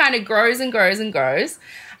it just kind of grows and grows and grows.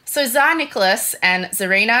 So Tsar Nicholas and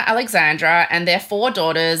Tsarina Alexandra and their 4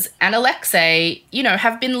 daughters and Alexei,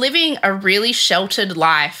 have been living a really sheltered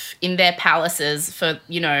life in their palaces for,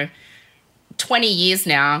 20 years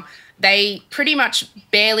now. They pretty much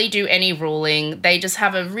barely do any ruling. They just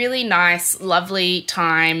have a really nice, lovely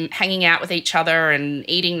time hanging out with each other and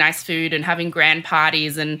eating nice food and having grand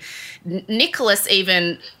parties. And Nicholas,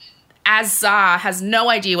 even as Tsar, has no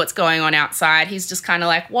idea what's going on outside. He's just kind of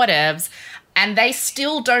like, whatevs. And they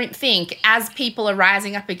still don't think, as people are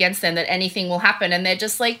rising up against them, that anything will happen. And they're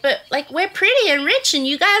just like, but, we're pretty and rich and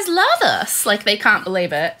you guys love us. They can't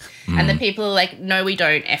believe it. And the people are like, no, we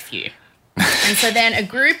don't, F you. And so then a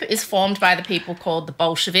group is formed by the people called the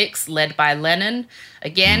Bolsheviks, led by Lenin.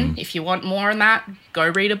 Again, if you want more on that, go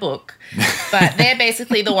read a book. But they're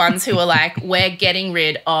basically the ones who are like, we're getting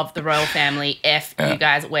rid of the royal family. F you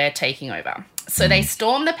guys, we're taking over. So they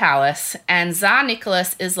storm the palace, and Tsar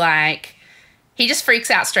Nicholas is like, he just freaks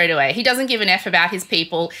out straight away. He doesn't give an F about his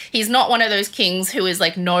people. He's not one of those kings who is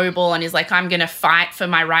noble and is like, I'm going to fight for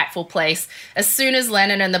my rightful place. As soon as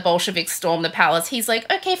Lenin and the Bolsheviks storm the palace, he's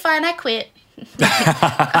like, okay, fine, I quit.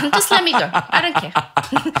 Just let me go. I don't care.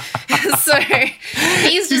 So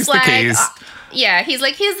he's just like, he's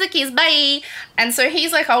like, here's the keys, bye. And so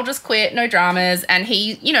he's like, I'll just quit, no dramas. And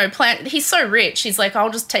he, he's so rich. He's like,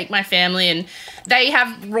 I'll just take my family, and they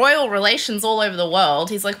have royal relations all over the world.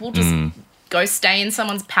 He's like, we'll just go stay in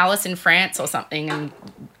someone's palace in France or something and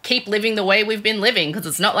keep living the way we've been living, because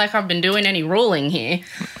it's not like I've been doing any ruling here.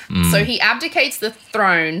 So he abdicates the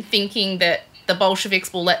throne thinking that the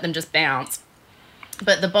Bolsheviks will let them just bounce.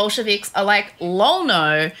 But the Bolsheviks are like, lol,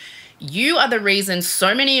 no, you are the reason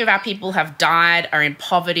so many of our people have died, are in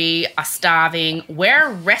poverty, are starving. We're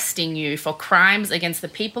arresting you for crimes against the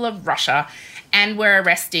people of Russia, and we're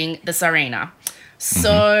arresting the Tsarina.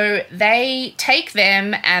 So they take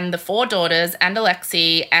them and the 4 daughters and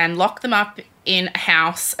Alexei and lock them up in a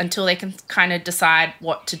house until they can kind of decide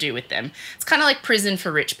what to do with them. It's kind of like prison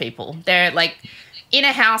for rich people. They're in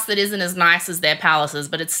a house that isn't as nice as their palaces,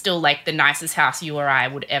 but it's still the nicest house you or I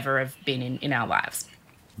would ever have been in our lives.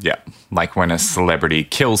 Yeah, like when a celebrity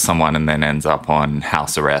kills someone and then ends up on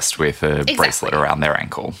house arrest with a bracelet around their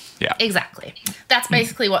ankle. Yeah. Exactly. That's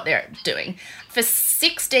basically what they're doing. For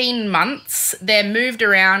 16 months, they're moved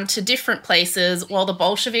around to different places while the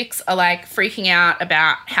Bolsheviks are freaking out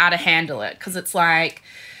about how to handle it, because it's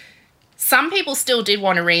some people still did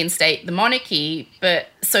want to reinstate the monarchy, but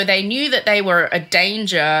so they knew that they were a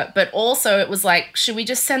danger, but also it was should we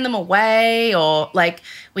just send them away? Or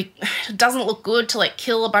it doesn't look good to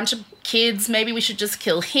kill a bunch of kids. Maybe we should just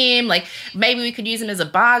kill him. Maybe we could use him as a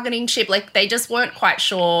bargaining chip. They just weren't quite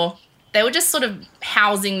sure. They were just sort of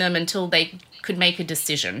housing them until they could make a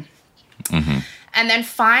decision. And then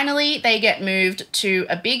finally they get moved to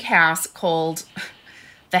a big house called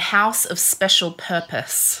the House of Special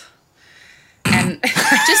Purpose. And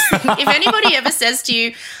if anybody ever says to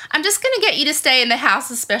you, I'm just going to get you to stay in the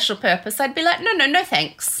House of Special Purpose, I'd be like, no,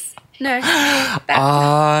 thanks. No.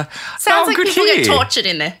 Sounds like people get tortured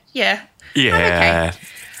in there. Yeah. Yeah.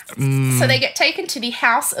 Okay. So they get taken to the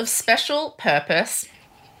House of Special Purpose,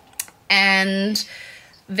 and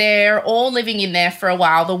they're all living in there for a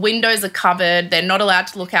while. The windows are covered. They're not allowed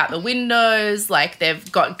to look out the windows.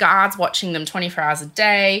 They've got guards watching them 24 hours a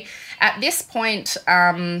day. At this point,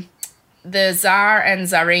 the Tsar and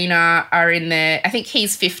Tsarina are in there. I think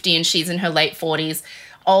he's 50 and she's in her late 40s.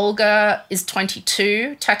 Olga is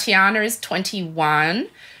 22. Tatiana is 21.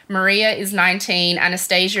 Maria is 19.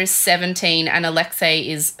 Anastasia is 17. And Alexei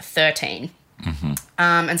is 13.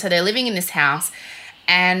 And so they're living in this house.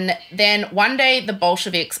 And then one day the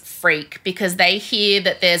Bolsheviks freak because they hear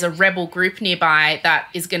that there's a rebel group nearby that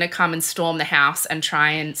is going to come and storm the house and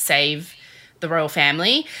try and save the royal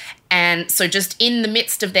family. And so just in the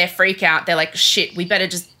midst of their freak out, they're like, shit,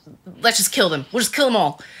 let's just kill them. We'll just kill them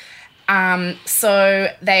all. So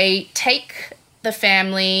they take the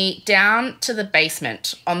family down to the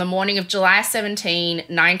basement on the morning of July 17,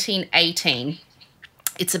 1918.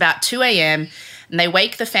 It's about 2 a.m. and they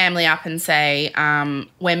wake the family up and say,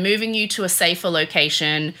 we're moving you to a safer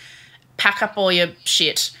location. Pack up all your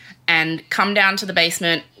shit and come down to the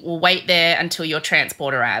basement. We'll wait there until your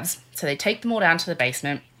transport arrives. So they take them all down to the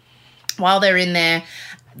basement. While they're in there,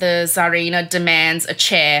 the Tsarina demands a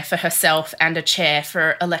chair for herself and a chair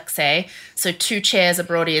for Alexei. So 2 chairs are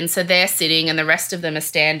brought in. So they're sitting and the rest of them are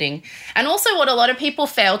standing. And also what a lot of people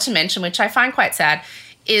fail to mention, which I find quite sad,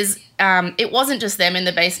 is it wasn't just them in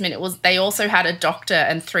the basement. They also had a doctor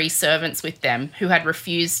and 3 servants with them who had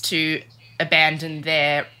refused to abandon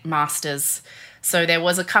their masters. So there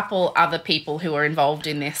was a couple other people who were involved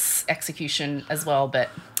in this execution as well. But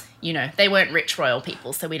you know, they weren't rich royal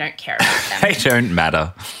people, so we don't care about them. They don't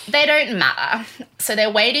matter. They don't matter. So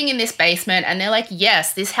they're waiting in this basement and they're like,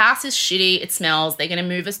 yes, this house is shitty. It smells. They're going to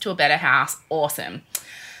move us to a better house. Awesome.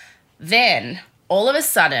 Then all of a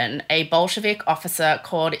sudden, a Bolshevik officer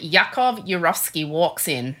called Yakov Yurovsky walks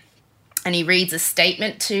in and he reads a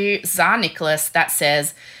statement to Tsar Nicholas that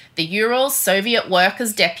says, the Urals Soviet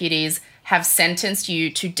workers' deputies have sentenced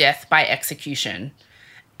you to death by execution.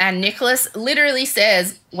 And Nicholas literally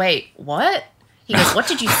says, wait, what? He goes, what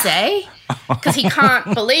did you say? Because he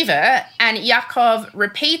can't believe it. And Yakov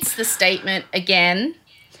repeats the statement again.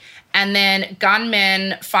 And then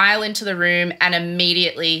gunmen file into the room and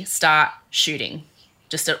immediately start shooting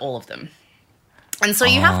just at all of them. And so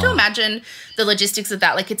you have to imagine the logistics of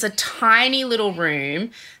that. Like, it's a tiny little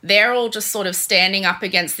room. They're all just sort of standing up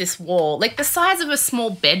against this wall, like the size of a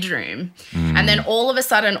small bedroom. And then all of a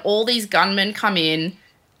sudden, all these gunmen come in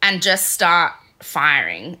and just start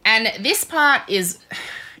firing. And this part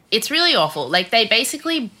it's really awful. Like, they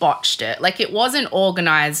basically botched it. Like, it wasn't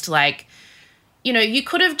organized. Like, you know, you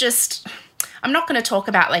could have just, I'm not going to talk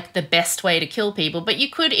about like the best way to kill people, but you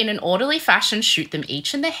could in an orderly fashion shoot them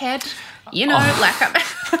each in the head. You know, like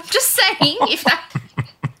I'm just saying,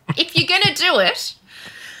 if you're going to do it,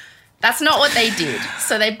 that's not what they did.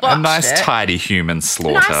 So they botched it. A nice, tidy human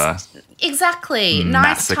slaughter. Exactly.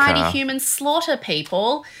 Massacre. Nice, tidy human slaughter,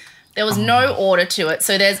 people. There was no order to it.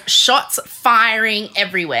 So there's shots firing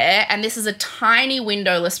everywhere. And this is a tiny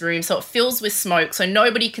windowless room, so it fills with smoke, so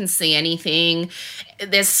nobody can see anything.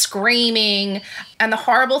 There's screaming. And the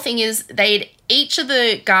horrible thing is each of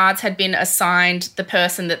the guards had been assigned the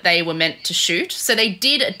person that they were meant to shoot. So they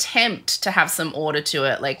did attempt to have some order to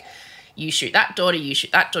it. Like, you shoot that daughter, you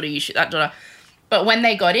shoot that daughter, you shoot that daughter. But when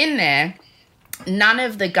they got in there, none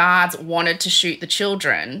of the guards wanted to shoot the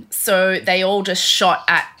children, so they all just shot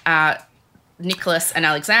at Nicholas and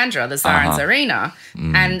Alexandra, the Tsar and Tsarina.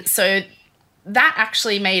 And so that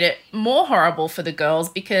actually made it more horrible for the girls,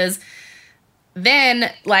 because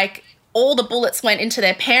then, like, all the bullets went into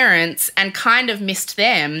their parents and kind of missed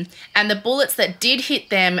them, and the bullets that did hit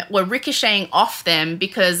them were ricocheting off them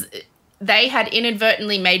because they had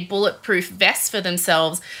inadvertently made bulletproof vests for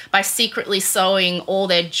themselves by secretly sewing all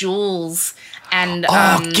their jewels and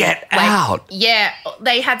get out. Yeah,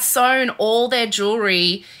 they had sewn all their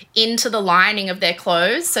jewelry into the lining of their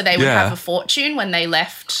clothes so they would have a fortune when they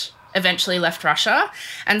eventually left Russia.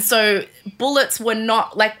 And so bullets were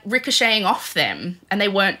not, like, ricocheting off them, and they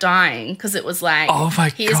weren't dying because it was like,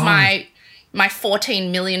 here's my $14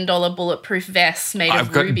 million bulletproof vest made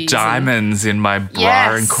of rubies. I've got diamonds in my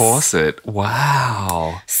bra and corset.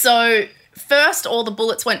 Wow. So first, all the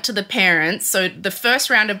bullets went to the parents. So the first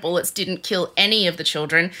round of bullets didn't kill any of the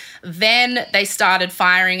children. Then they started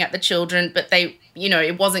firing at the children, but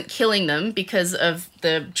it wasn't killing them because of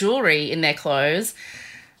the jewelry in their clothes.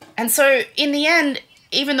 And so in the end,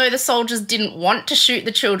 even though the soldiers didn't want to shoot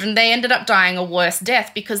the children, they ended up dying a worse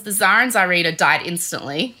death because the Tsar and Tsarina died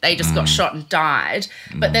instantly. They just got shot and died.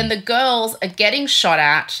 But then the girls are getting shot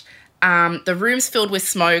at. The room's filled with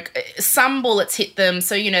smoke. Some bullets hit them,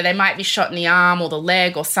 so, they might be shot in the arm or the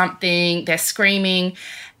leg or something. They're screaming.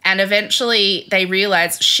 And eventually they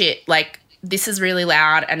realize, shit, like, this is really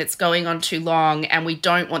loud and it's going on too long, and we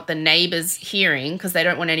don't want the neighbours hearing because they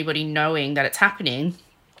don't want anybody knowing that it's happening.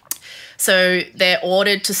 So they're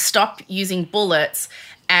ordered to stop using bullets,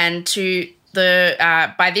 and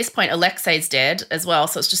by this point, Alexei's dead as well.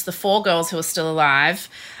 So it's just the 4 girls who are still alive,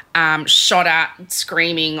 shot at,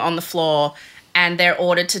 screaming on the floor, and they're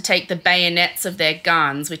ordered to take the bayonets of their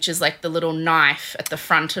guns, which is like the little knife at the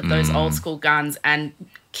front of those old school guns, and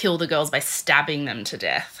kill the girls by stabbing them to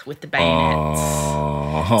death with the bayonets.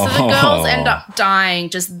 So the girls end up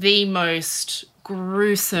dying just the most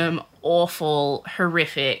gruesome, awful,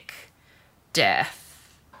 horrific death.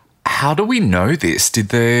 How do we know this? Did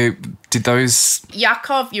those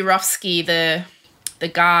Yakov Yurovsky, the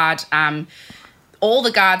guard, all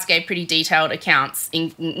the guards gave pretty detailed accounts,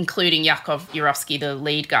 including Yakov Yurovsky, the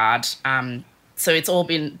lead guard. So it's all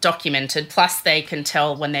been documented. Plus, they can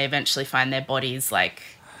tell when they eventually find their bodies, like,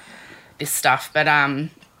 this stuff. But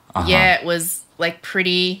it was like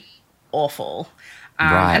pretty awful.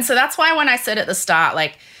 Right. And so that's why when I said at the start,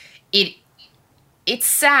 like, it's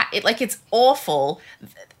sad. It's awful.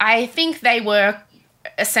 I think they were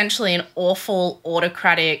essentially an awful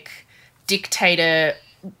autocratic dictator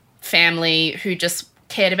family who just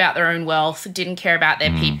cared about their own wealth, didn't care about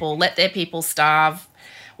their people, let their people starve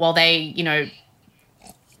while they,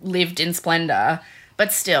 lived in splendor.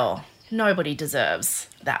 But still, nobody deserves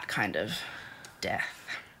that kind of death,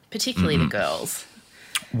 particularly the girls.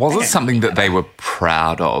 Was it something that they were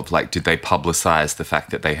proud of? Like, did they publicize the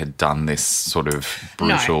fact that they had done this sort of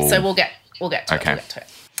brutal... No, so we'll get to it. We'll get to it.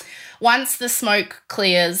 Once the smoke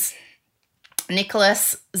clears,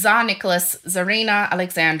 Tsar Nicholas, Tsarina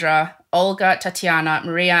Alexandra, Olga, Tatiana,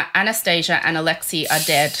 Maria, Anastasia, and Alexei are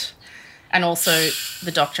dead, and also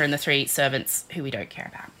the doctor and the 3 servants who we don't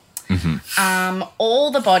care about. Mm-hmm.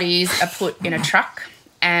 All the bodies are put in a truck,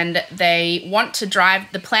 and they want to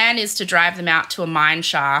drive. The plan is to drive them out to a mine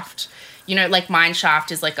shaft. You know, like mine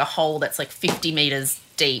shaft is like a hole that's like 50 meters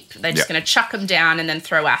deep. They're just going to chuck them down and then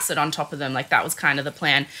throw acid on top of them. Like that was kind of the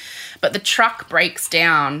plan. But the truck breaks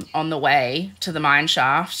down on the way to the mine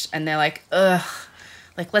shaft, and they're like, ugh.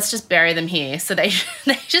 Like, let's just bury them here. So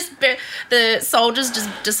the soldiers just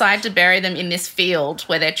decide to bury them in this field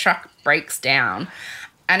where their truck breaks down.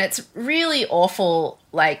 And it's really awful.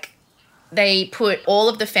 Like, they put all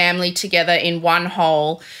of the family together in one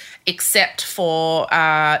hole, except for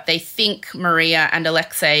they think Maria and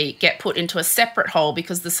Alexei get put into a separate hole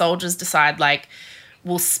because the soldiers decide, like,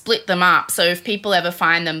 we'll split them up. So if people ever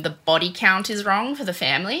find them, the body count is wrong for the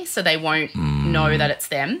family, so they won't know that it's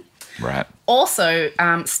them. Right. Also,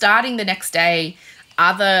 starting the next day,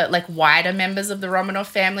 other, like, wider members of the Romanov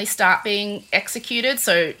family start being executed.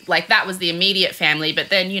 So, like, that was the immediate family. But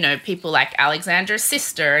then, you know, people like Alexandra's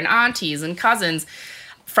sister and aunties and cousins.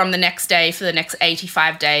 From the next day, for the next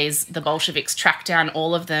 85 days, the Bolsheviks track down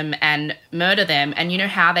all of them and murder them. And you know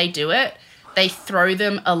how they do it? They throw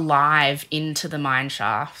them alive into the mine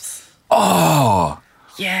shafts. Oh!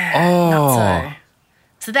 Yeah. Oh. Not so.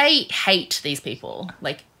 So they hate these people.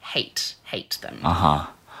 Like, hate them. Uh-huh.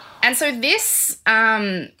 And so this,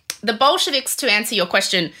 the Bolsheviks, to answer your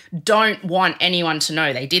question, don't want anyone to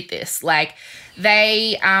know they did this. Like,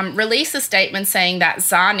 they released a statement saying that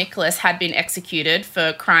Tsar Nicholas had been executed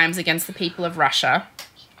for crimes against the people of Russia,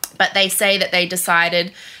 but they say that they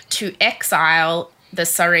decided to exile the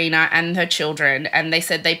Tsarina and her children, and they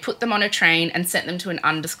said they put them on a train and sent them to an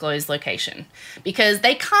undisclosed location because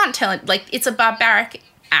they can't tell it, like, it's a barbaric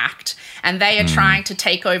act, and they are trying to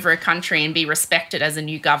take over a country and be respected as a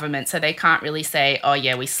new government, so they can't really say, oh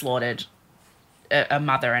yeah, we slaughtered a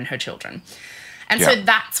mother and her children. And so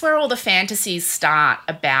that's where all the fantasies start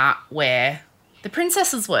about where the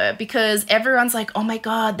princesses were, because everyone's like, oh my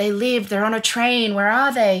God, they lived, they're on a train, where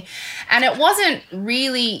are they? And it wasn't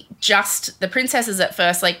really just the princesses at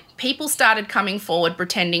first. Like, people started coming forward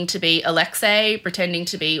pretending to be Alexei, pretending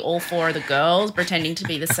to be all 4 of the girls, pretending to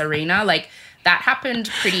be the Tsarina. Like, that happened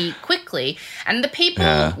pretty quickly. And the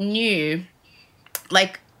people knew,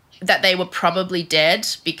 like, that they were probably dead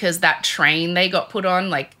because that train they got put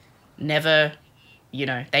on, like, never, you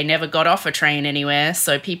know, they never got off a train anywhere.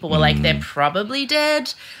 So people were like, they're probably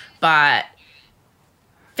dead. But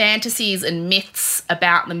fantasies and myths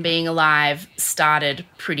about them being alive started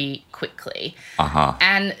pretty quickly. Uh-huh.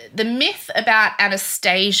 And the myth about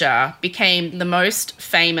Anastasia became the most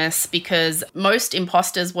famous because most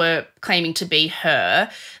imposters were claiming to be her.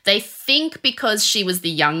 They think because she was the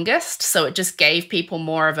youngest, so it just gave people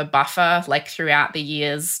more of a buffer, like, throughout the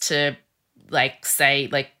years to, like, say,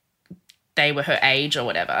 like, they were her age or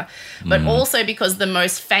whatever. But also because the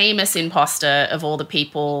most famous imposter of all the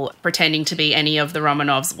people pretending to be any of the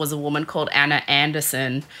Romanovs was a woman called Anna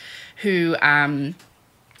Anderson, who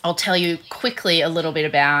I'll tell you quickly a little bit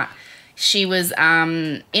about. She was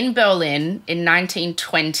in Berlin in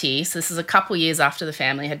 1920, so this is a couple years after the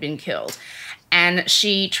family had been killed. And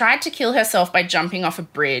she tried to kill herself by jumping off a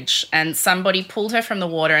bridge, and somebody pulled her from the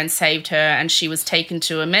water and saved her, and she was taken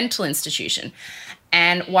to a mental institution.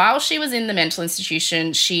 And while she was in the mental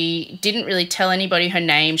institution, she didn't really tell anybody her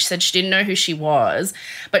name. She said she didn't know who she was,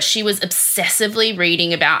 but she was obsessively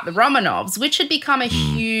reading about the Romanovs, which had become a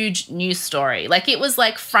huge news story. Like, it was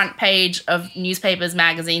like front page of newspapers,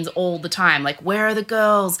 magazines all the time. Like, where are the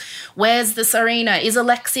girls? Where's the Tsarina? Is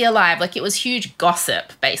Alexei alive? Like, it was huge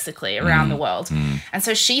gossip, basically, around the world. And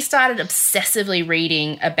so she started obsessively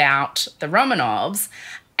reading about the Romanovs,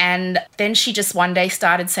 and then she just one day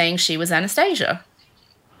started saying she was Anastasia.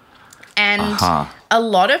 And a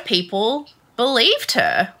lot of people believed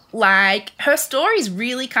her. Like, her story's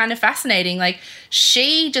really kind of fascinating. Like,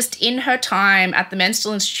 she just, in her time at the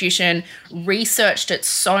mental institution, researched it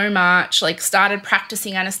so much, like, started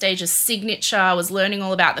practicing Anastasia's signature, was learning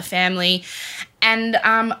all about the family. And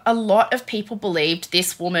a lot of people believed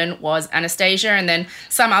this woman was Anastasia. And then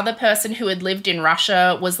some other person who had lived in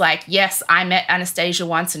Russia was like, yes, I met Anastasia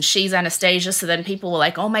once and she's Anastasia. So then people were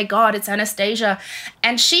like, oh my God, it's Anastasia.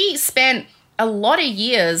 And she spent a lot of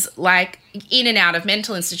years, like, in and out of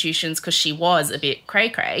mental institutions because she was a bit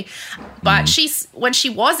cray-cray. But when she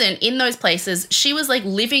wasn't in those places, she was, like,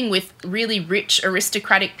 living with really rich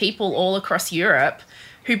aristocratic people all across Europe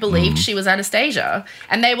who believed she was Anastasia.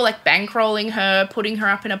 And they were, like, bankrolling her, putting her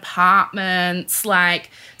up in apartments.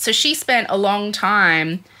 Like, so she spent a long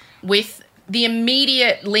time with the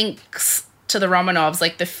immediate links to the Romanovs.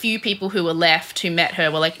 Like, the few people who were left who met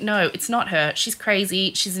her were like, no, it's not her. She's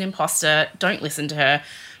crazy. She's an imposter. Don't listen to her.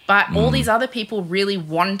 But all these other people really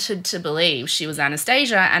wanted to believe she was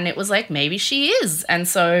Anastasia, and it was like, maybe she is. And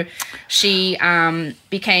so she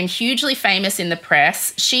became hugely famous in the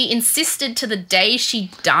press. She insisted to the day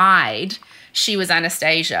she died she was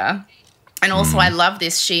Anastasia. And also, I love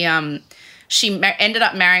this, she ended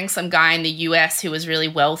up marrying some guy in the US who was really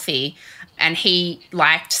wealthy, and he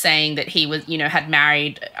liked saying that he was, had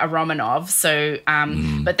married a Romanov. So,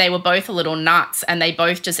 but they were both a little nuts, and they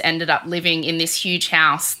both just ended up living in this huge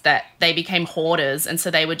house that they became hoarders. And so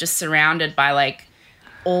they were just surrounded by, like,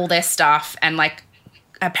 all their stuff and, like,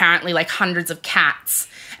 apparently, like, hundreds of cats.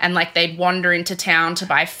 And, like, they'd wander into town to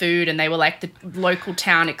buy food, and they were, like, the local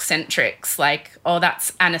town eccentrics. Like, oh,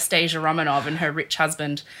 that's Anastasia Romanov and her rich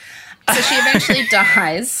husband. So she eventually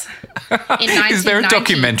dies in 1990. Is there a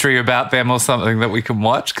documentary about them or something that we can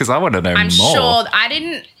watch? Because I want to know more. I'm sure. I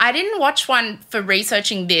didn't watch one for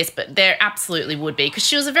researching this, but there absolutely would be, because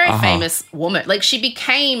she was a very famous woman. Like, she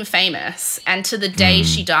became famous, and to the day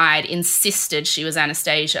she died insisted she was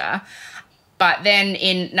Anastasia. But then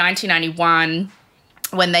in 1991,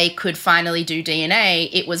 when they could finally do DNA,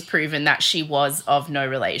 it was proven that she was of no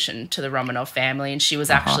relation to the Romanov family, and she was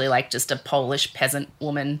actually, like, just a Polish peasant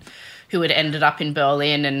woman who had ended up in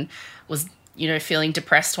Berlin and was, feeling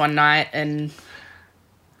depressed one night, and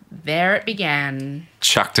there it began.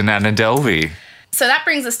 Chucked an Anna Delvey. So that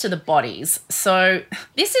brings us to the bodies. So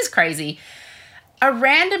this is crazy. A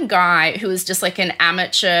random guy who was just, like, an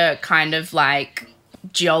amateur kind of, like,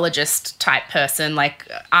 geologist type person,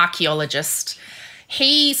 like archaeologist,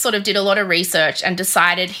 he sort of did a lot of research and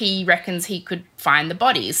decided he reckons he could find the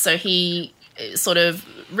bodies. So he sort of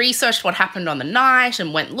researched what happened on the night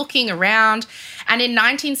and went looking around. And in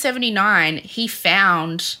 1979, he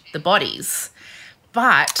found the bodies.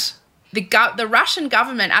 But the Russian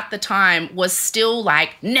government at the time was still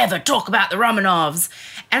like, never talk about the Romanovs.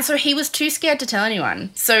 And so he was too scared to tell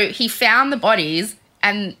anyone. So he found the bodies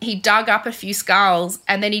and he dug up a few skulls,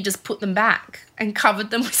 and then he just put them back and covered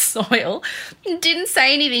them with soil. Didn't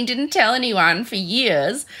say anything, didn't tell anyone for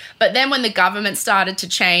years. But then when the government started to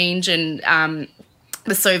change and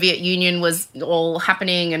the Soviet Union was all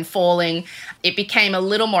happening and falling, it became a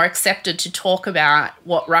little more accepted to talk about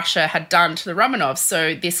what Russia had done to the Romanovs.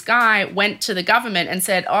 So this guy went to the government and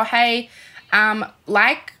said, oh, hey,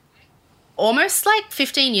 almost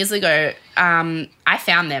 15 years ago, I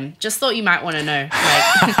found them. Just thought you might want to know. Like,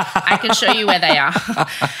 I can show you where they are.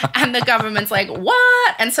 And the government's like,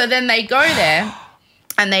 what? And so then they go there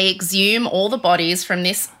and they exhume all the bodies from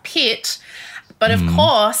this pit. But of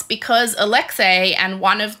course, because Alexei and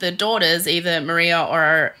one of the daughters, either Maria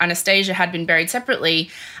or Anastasia, had been buried separately,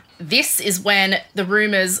 this is when the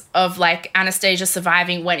rumors of, like, Anastasia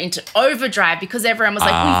surviving went into overdrive, because everyone was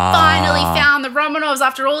like, we finally found the Romanovs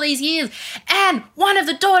after all these years, and one of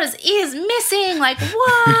the daughters is missing. Like,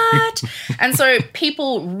 what? And so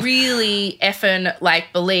people really effing,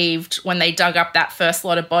 like, believed when they dug up that first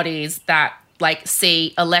lot of bodies that, like,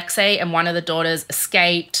 see, Alexei and one of the daughters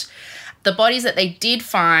escaped. The bodies that they did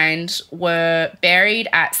find were buried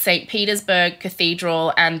at St. Petersburg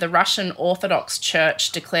Cathedral, and the Russian Orthodox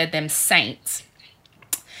Church declared them saints.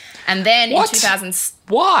 And then in 2000...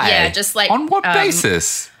 Why? Yeah, just like... On what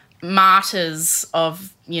basis? Martyrs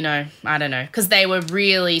of, I don't know, because they were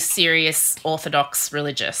really serious Orthodox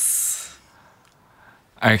religious.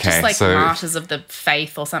 Okay, just like so martyrs of the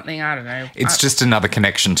faith or something, I don't know. It's just another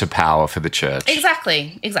connection to power for the church.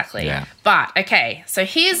 Exactly. Yeah. But, okay, so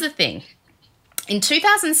here's the thing. In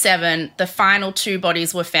 2007, the final two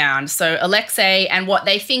bodies were found. So Alexei and what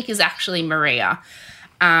they think is actually Maria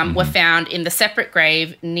were found in the separate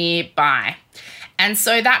grave nearby. And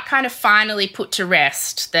so that kind of finally put to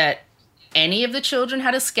rest that any of the children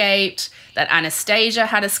had escaped, that Anastasia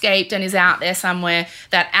had escaped and is out there somewhere,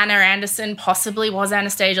 that Anna Anderson possibly was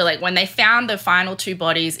Anastasia. Like, when they found the final two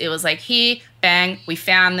bodies, it was like, here, bang, we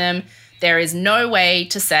found them. There is no way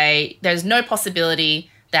to say, there's no possibility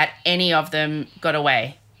that any of them got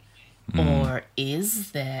away. Or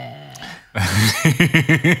is there?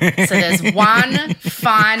 So there's one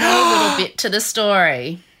final little bit to the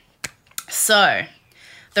story. So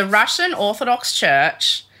the Russian Orthodox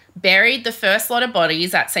Church buried the first lot of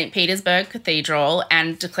bodies at St. Petersburg Cathedral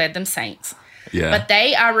and declared them saints. Yeah. But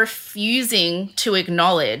they are refusing to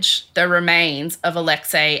acknowledge the remains of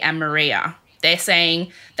Alexei and Maria. They're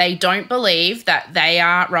saying they don't believe that they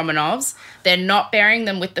are Romanovs. They're not burying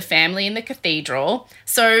them with the family in the cathedral.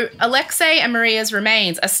 So Alexei and Maria's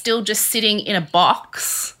remains are still just sitting in a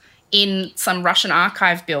box in some Russian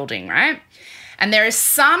archive building, right? And there is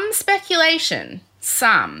some speculation,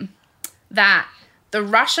 that the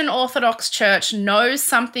Russian Orthodox Church knows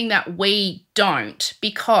something that we don't,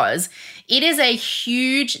 because it is a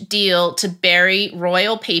huge deal to bury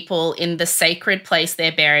royal people in the sacred place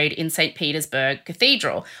they're buried in St. Petersburg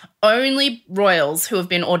Cathedral. Only royals who have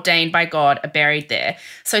been ordained by God are buried there.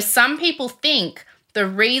 So some people think the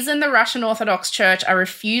reason the Russian Orthodox Church are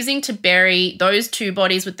refusing to bury those two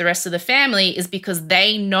bodies with the rest of the family is because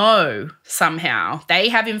they know somehow, they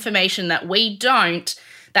have information that we don't,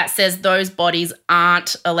 that says those bodies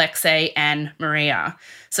aren't Alexei and Maria.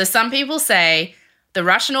 So some people say the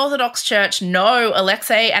Russian Orthodox Church know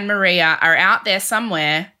Alexei and Maria are out there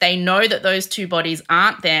somewhere. They know that those two bodies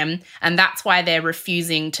aren't them, and that's why they're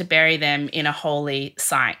refusing to bury them in a holy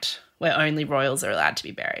site where only royals are allowed to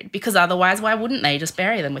be buried. Because otherwise, why wouldn't they just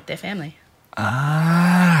bury them with their family?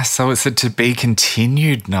 Ah, so it's a to be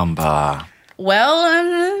continued number. Well,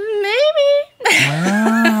 maybe.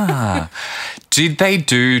 Ah. Did they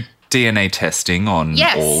do DNA testing on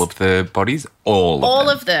Yes. all of the bodies? All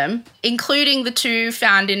of them, including the two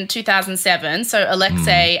found in 2007, so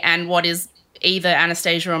Alexei and what is either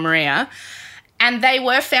Anastasia or Maria, and they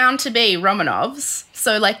were found to be Romanovs.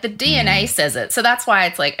 So, like, the DNA says it. So that's why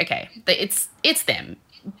it's like, okay, it's them.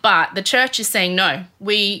 But the church is saying, no,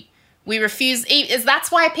 we refuse. That's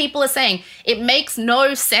why people are saying it makes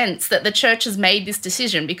no sense that the church has made this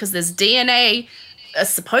decision, because there's DNA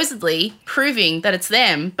supposedly proving that it's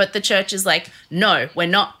them, but the church is like, no, we're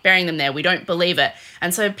not burying them there. We don't believe it.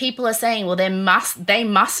 And so people are saying, well, they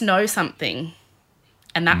must know something.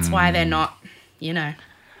 And that's why they're not,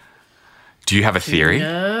 Do you have a theory?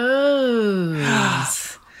 No.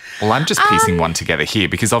 Well, I'm just piecing one together here,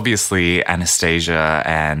 because obviously Anastasia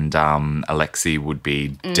and Alexei would be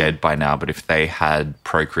dead by now, but if they had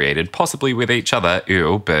procreated, possibly with each other,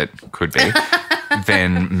 but could be,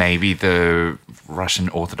 then maybe the Russian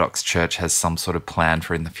Orthodox Church has some sort of plan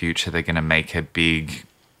for in the future. They're going to make a big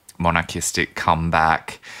monarchistic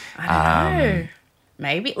comeback. I don't know.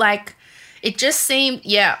 Maybe, like, it just seemed,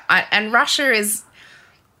 and Russia is,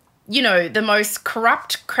 the most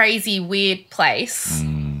corrupt, crazy, weird place.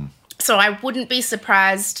 So I wouldn't be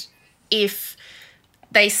surprised if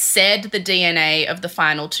they said the DNA of the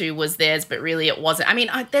final two was theirs, but really it wasn't. I mean,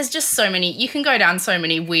 there's just so many, you can go down so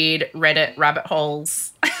many weird Reddit rabbit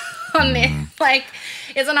holes on this. Like,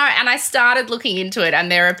 and I started looking into it,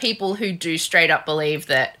 and there are people who do straight up believe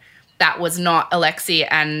that was not Alexei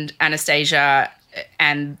and Anastasia,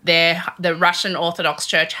 and the Russian Orthodox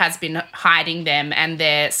Church has been hiding them and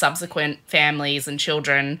their subsequent families and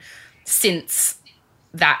children since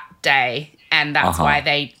that day, and that's why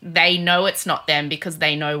they know it's not them, because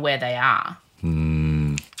they know where they are.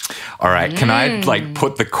 All right, can I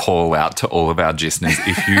put the call out to all of our listeners?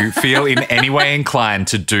 If you feel in any way inclined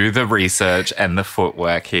to do the research and the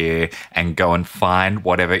footwork here and go and find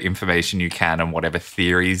whatever information you can and whatever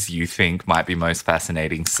theories you think might be most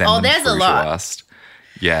fascinating, send them there's through a lot. to us.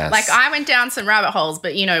 Yes. Like, I went down some rabbit holes,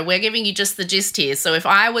 but, we're giving you just the gist here. So if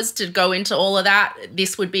I was to go into all of that,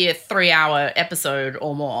 this would be a 3-hour episode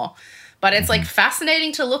or more. But it's, like,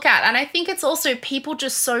 fascinating to look at. And I think it's also people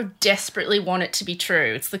just so desperately want it to be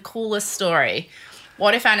true. It's the coolest story.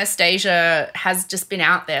 What if Anastasia has just been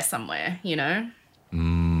out there somewhere,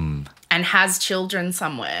 and has children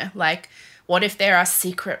somewhere? Like, what if there are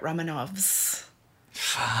secret Romanovs?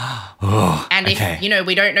 And if,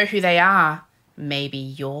 we don't know who they are, maybe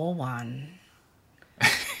you're one.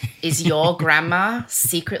 Is your grandma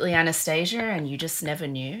secretly Anastasia and you just never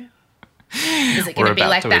knew? Is it going to be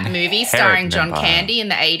like that movie starring John Candy in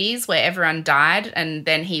the 80s where everyone died and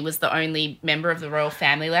then he was the only member of the royal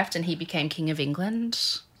family left and he became King of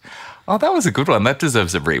England? Oh, that was a good one. That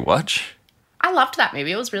deserves a rewatch. I loved that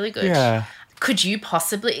movie. It was really good. Yeah. Could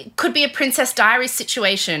be a Princess Diaries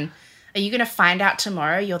situation. Are you going to find out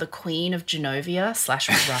tomorrow you're the Queen of Genovia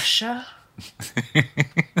 / Russia?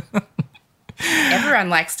 Everyone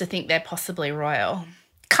likes to think they're possibly royal.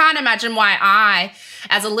 Can't imagine why I,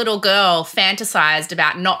 as a little girl, fantasized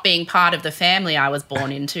about not being part of the family I was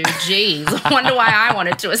born into. Jeez, I wonder why I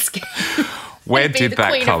wanted to escape. Where did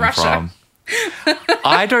that come from?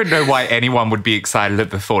 I don't know why anyone would be excited at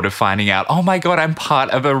the thought of finding out, oh my God, I'm part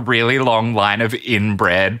of a really long line of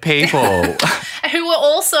inbred people. who were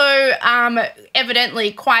also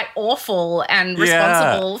evidently quite awful and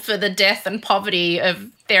responsible for the death and poverty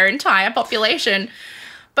of their entire population.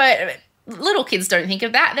 But little kids don't think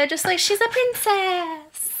of that. They're just like, she's a princess.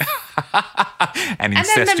 An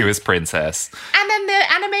incestuous princess. And then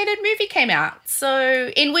the animated movie came out,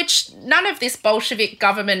 so in which none of this Bolshevik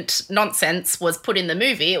government nonsense was put in the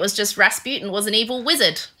movie. It was just Rasputin was an evil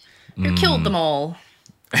wizard who killed them all.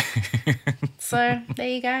 So there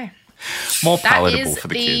you go. More palatable for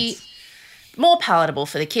the kids. More palatable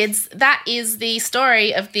for the kids. That is the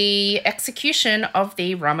story of the execution of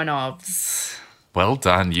the Romanovs. Well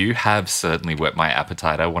done. You have certainly whet my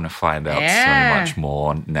appetite. I want to find out so much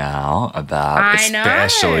more now about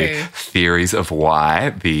especially theories of why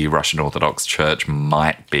the Russian Orthodox Church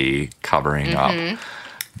might be covering up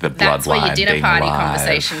the bloodline. That's where your dinner party alive.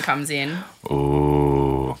 conversation comes in.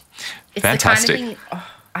 Ooh. It's Fantastic. the kind of thing,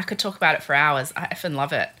 I could talk about it for hours. I effing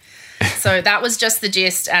love it. So that was just the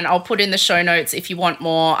gist, and I'll put in the show notes if you want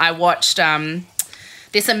more. I watched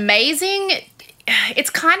this amazing... It's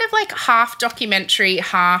kind of like half documentary,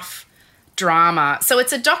 half drama. So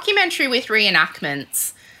it's a documentary with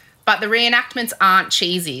reenactments, but the reenactments aren't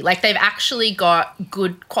cheesy. Like, they've actually got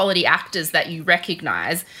good quality actors that you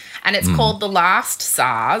recognize. And it's called The Last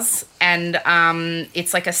Tsars. And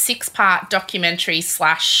it's like a 6-part documentary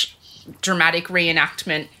 / dramatic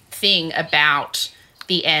reenactment thing about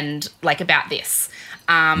the end, like about this.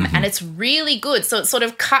 And it's really good. So it sort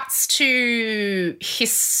of cuts to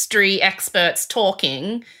history experts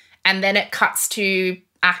talking, and then it cuts to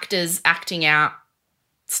actors acting out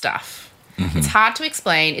stuff. It's hard to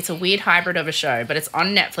explain. It's a weird hybrid of a show, but it's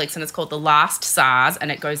on Netflix and it's called The Last Tsars,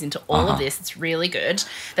 and it goes into all of this. It's really good.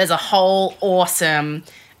 There's a whole awesome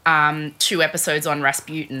 2 episodes on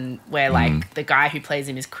Rasputin where, like, the guy who plays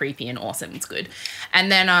him is creepy and awesome. It's good.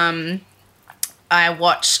 And then I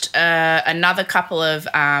watched another couple of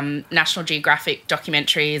National Geographic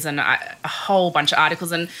documentaries and a whole bunch of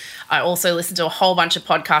articles. And I also listened to a whole bunch of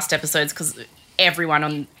podcast episodes because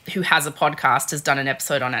everyone who has a podcast has done an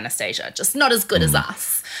episode on Anastasia, just not as good as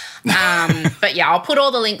us. But, yeah, I'll put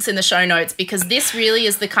all the links in the show notes because this really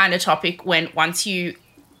is the kind of topic when once you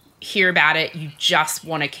hear about it, you just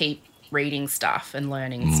want to keep reading stuff and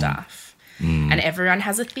learning stuff. And everyone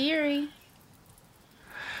has a theory.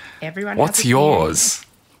 What's yours?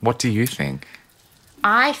 What do you think?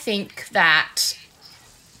 I think that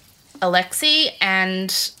Alexei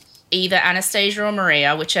and either Anastasia or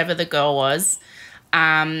Maria, whichever the girl was,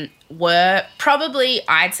 were probably,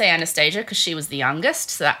 I'd say Anastasia because she was the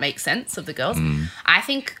youngest, so that makes sense of the girls. I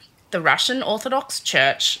think the Russian Orthodox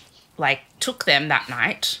Church, like, took them that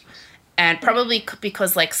night, and probably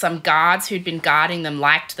because, like, some guards who'd been guarding them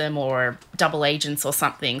liked them or double agents or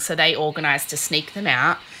something, so they organised to sneak them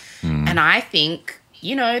out. And I think,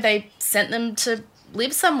 you know, they sent them to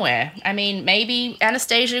live somewhere. I mean, maybe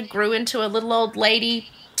Anastasia grew into a little old lady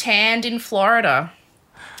tanned in Florida,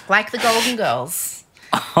 like the Golden Girls,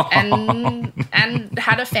 and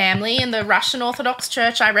had a family. And the Russian Orthodox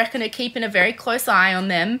Church, I reckon, are keeping a very close eye on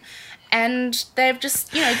them. And they've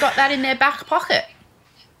just, you know, got that in their back pocket.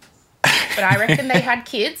 But I reckon they had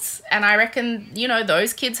kids, and I reckon, you know,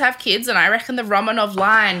 those kids have kids, and I reckon the Romanov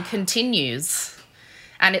line continues.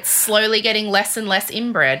 And it's slowly getting less and less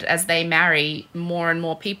inbred as they marry more and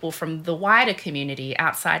more people from the wider community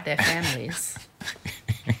outside their families.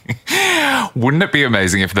 Wouldn't it be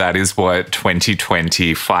amazing if that is what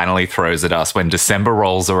 2020 finally throws at us when December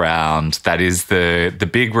rolls around? That is the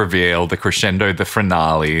big reveal, the crescendo, the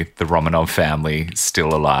finale, the Romanov family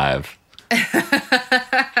still alive.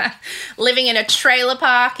 Living in a trailer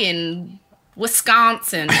park in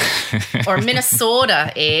Wisconsin or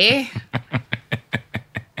Minnesota, eh?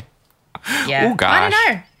 Yeah. Oh, gosh. I don't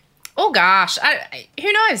know. Oh, gosh.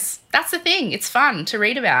 Who knows? That's the thing. It's fun to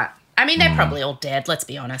read about. I mean, they're probably all dead, let's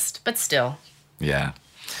be honest, but still. Yeah.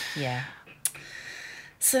 Yeah.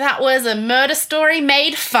 So that was a murder story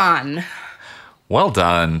made fun. Well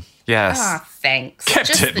done. Yes. Ah, thanks. Kept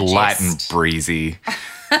Just it the light gist. and breezy.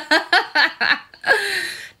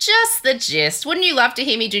 Just the gist. Wouldn't you love to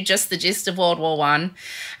hear me do just the gist of World War I? And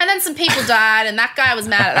then some people died, and that guy was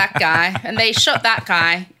mad at that guy, and they shot that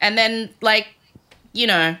guy. And then, like, you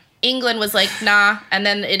know, England was like, nah, and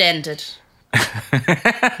then it ended.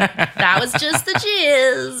 That was just the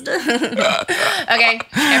gist. Okay,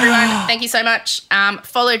 everyone, thank you so much.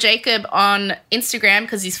 Follow Jacob on Instagram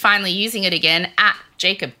because he's finally using it again, at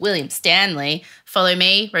Jacob William Stanley. Follow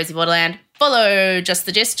me, Rosie Waterland. Follow Just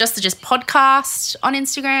the Gist podcast on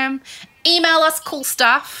Instagram. Email us cool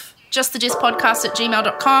stuff,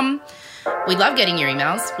 justthegistpodcast@gmail.com. We love getting your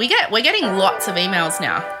emails. We're getting lots of emails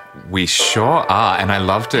now. We sure are. And I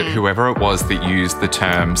loved it. Whoever it was that used the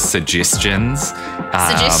term suggestions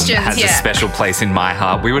has a special place in my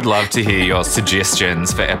heart. We would love to hear your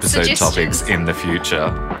suggestions for episode topics in the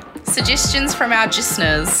future. Suggestions from our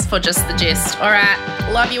listeners for Just the Gist. All right.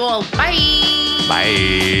 Love you all. Bye.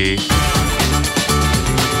 Bye.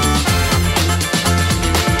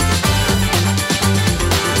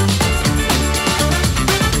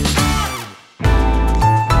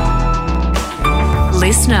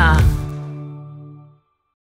 Listener.